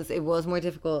 because it was more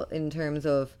difficult in terms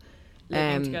of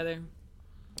living together.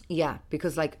 Yeah,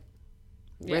 because like,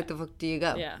 where the fuck do you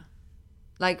go? Yeah,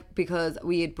 like because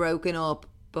we had broken up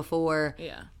before.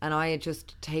 Yeah, and I had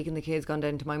just taken the kids, gone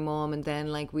down to my mum, and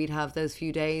then like we'd have those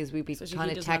few days we'd be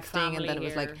kind of texting, and then it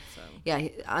was like, yeah.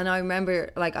 And I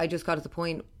remember like I just got to the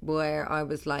point where I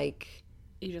was like,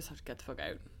 you just have to get the fuck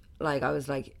out. Like, I was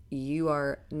like, you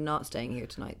are not staying here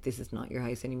tonight. This is not your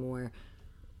house anymore.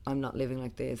 I'm not living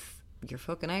like this. You're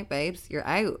fucking out, babes. You're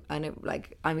out. And it,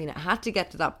 like, I mean, it had to get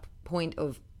to that point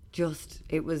of just,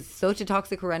 it was such a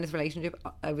toxic, horrendous relationship.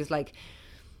 I was like,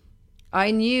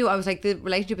 I was like, the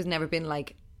relationship has never been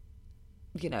like,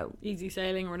 you know, easy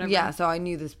sailing or whatever. Yeah, so I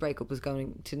knew this breakup was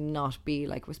going to not be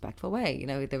like respectful way. You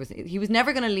know, he was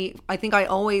never going to leave. I think I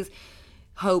always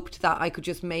hoped that I could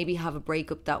just maybe have a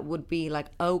breakup that would be like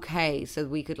okay, so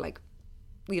we could like,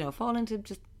 you know, fall into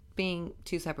just being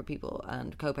two separate people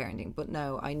and co-parenting. But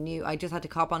no, I knew I just had to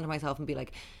cop onto myself and be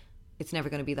like, it's never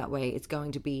going to be that way. It's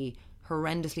going to be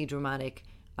horrendously dramatic.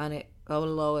 And it, oh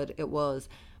Lord, it was.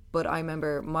 But I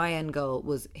remember my end goal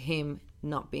was him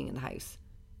not being in the house,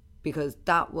 because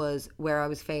that was where I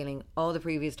was failing all the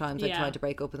previous times I tried to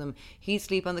break up with him. He'd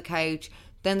sleep on the couch.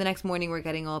 Then the next morning we're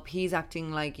getting up. He's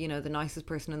acting like, you know, the nicest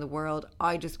person in the world.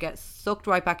 I just get sucked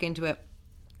right back into it.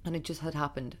 And it just had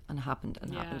happened and happened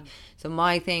and happened. So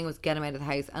my thing was get him out of the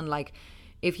house. And like,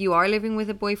 if you are living with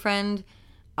a boyfriend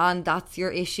and that's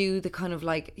your issue, the kind of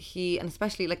like and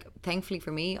especially like, thankfully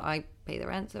for me, I pay the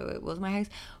rent, so it was my house.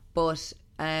 But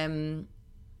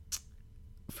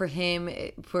for him,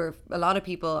 for a lot of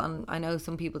people, and I know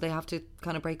some people, they have to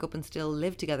kind of break up and still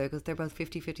live together because they're both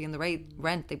 50-50 in the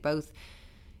rent. They both,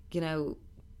 you know,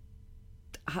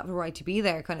 have a right to be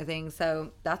there kind of thing.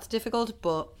 So that's difficult,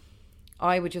 but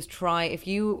I would just try, if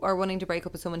you are wanting to break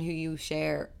up with someone who you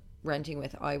share renting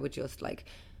with, I would just like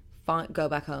go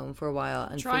back home for a while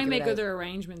and try and make other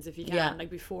arrangements if you can, like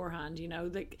beforehand, you know,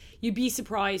 like you'd be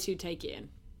surprised who'd take you in.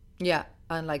 Yeah,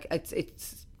 and like it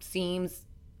seems,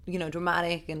 you know,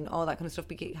 dramatic and all that kind of stuff,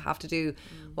 but you have to do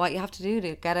what you have to do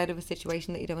to get out of a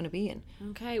situation that you don't want to be in.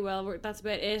 Okay, well, that's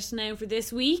about it now for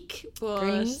this week,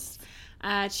 but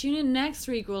tune in next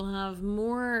week. We'll have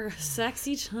more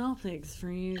sexy topics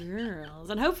for you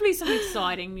girls, and hopefully some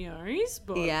exciting news.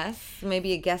 But yes,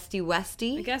 maybe a guesty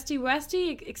westy,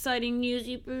 exciting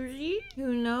newsy boozy.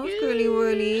 Who knows? Girly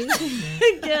whirlies.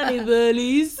 Girly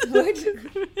whirlies.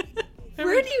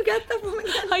 Where do you get that from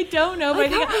again? I don't know,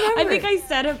 but I think I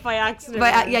said it by accident.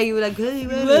 Yeah, you were like, curly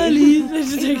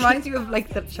whirlies. It reminds you of like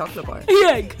the chocolate bar.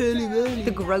 Yeah, curly whirlies.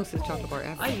 The grossest chocolate bar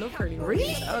ever. I love curly whirlies.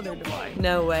 Really? Oh, they're divine.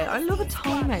 No way. I love a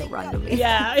time out randomly.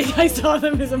 Yeah, I saw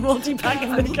them as a multi-pack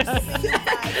in the car.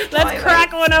 Let's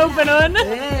crack one open on.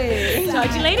 Hey. Talk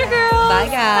to you later, girls. Bye,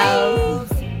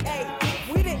 guys.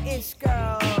 Hey, we the ish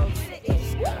girls.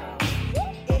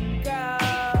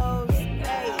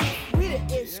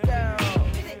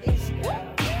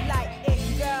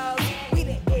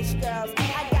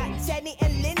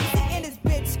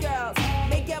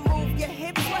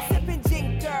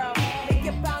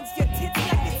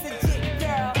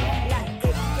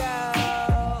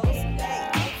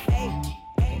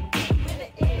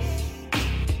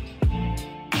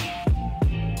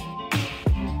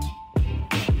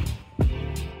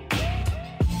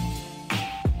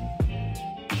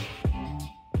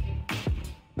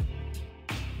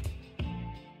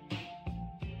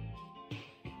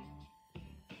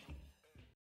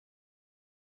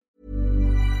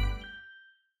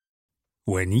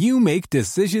 When you make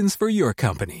decisions for your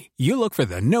company, you look for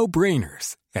the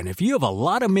no-brainers. And if you have a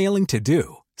lot of mailing to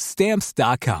do,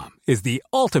 Stamps.com is the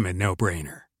ultimate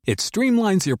no-brainer. It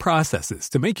streamlines your processes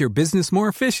to make your business more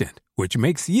efficient, which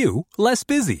makes you less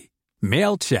busy.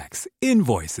 Mail checks,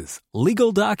 invoices,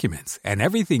 legal documents, and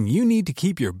everything you need to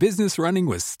keep your business running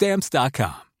with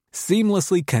Stamps.com.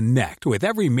 Seamlessly connect with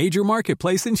every major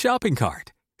marketplace and shopping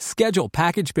cart. Schedule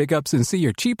package pickups and see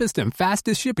your cheapest and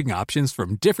fastest shipping options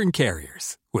from different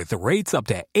carriers, with rates up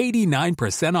to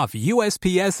 89% off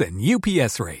USPS and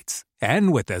UPS rates.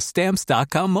 And with the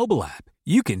Stamps.com mobile app,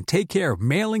 you can take care of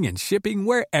mailing and shipping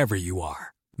wherever you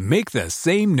are. Make the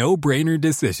same no-brainer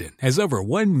decision as over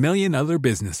 1 million other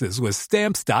businesses with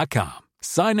Stamps.com.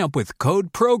 Sign up with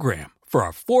code PROGRAM for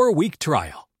a 4-week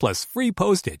trial, plus free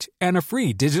postage and a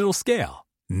free digital scale.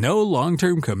 No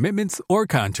long-term commitments or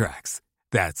contracts.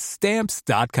 That's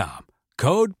Stamps.com.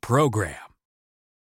 Code PROGRAM.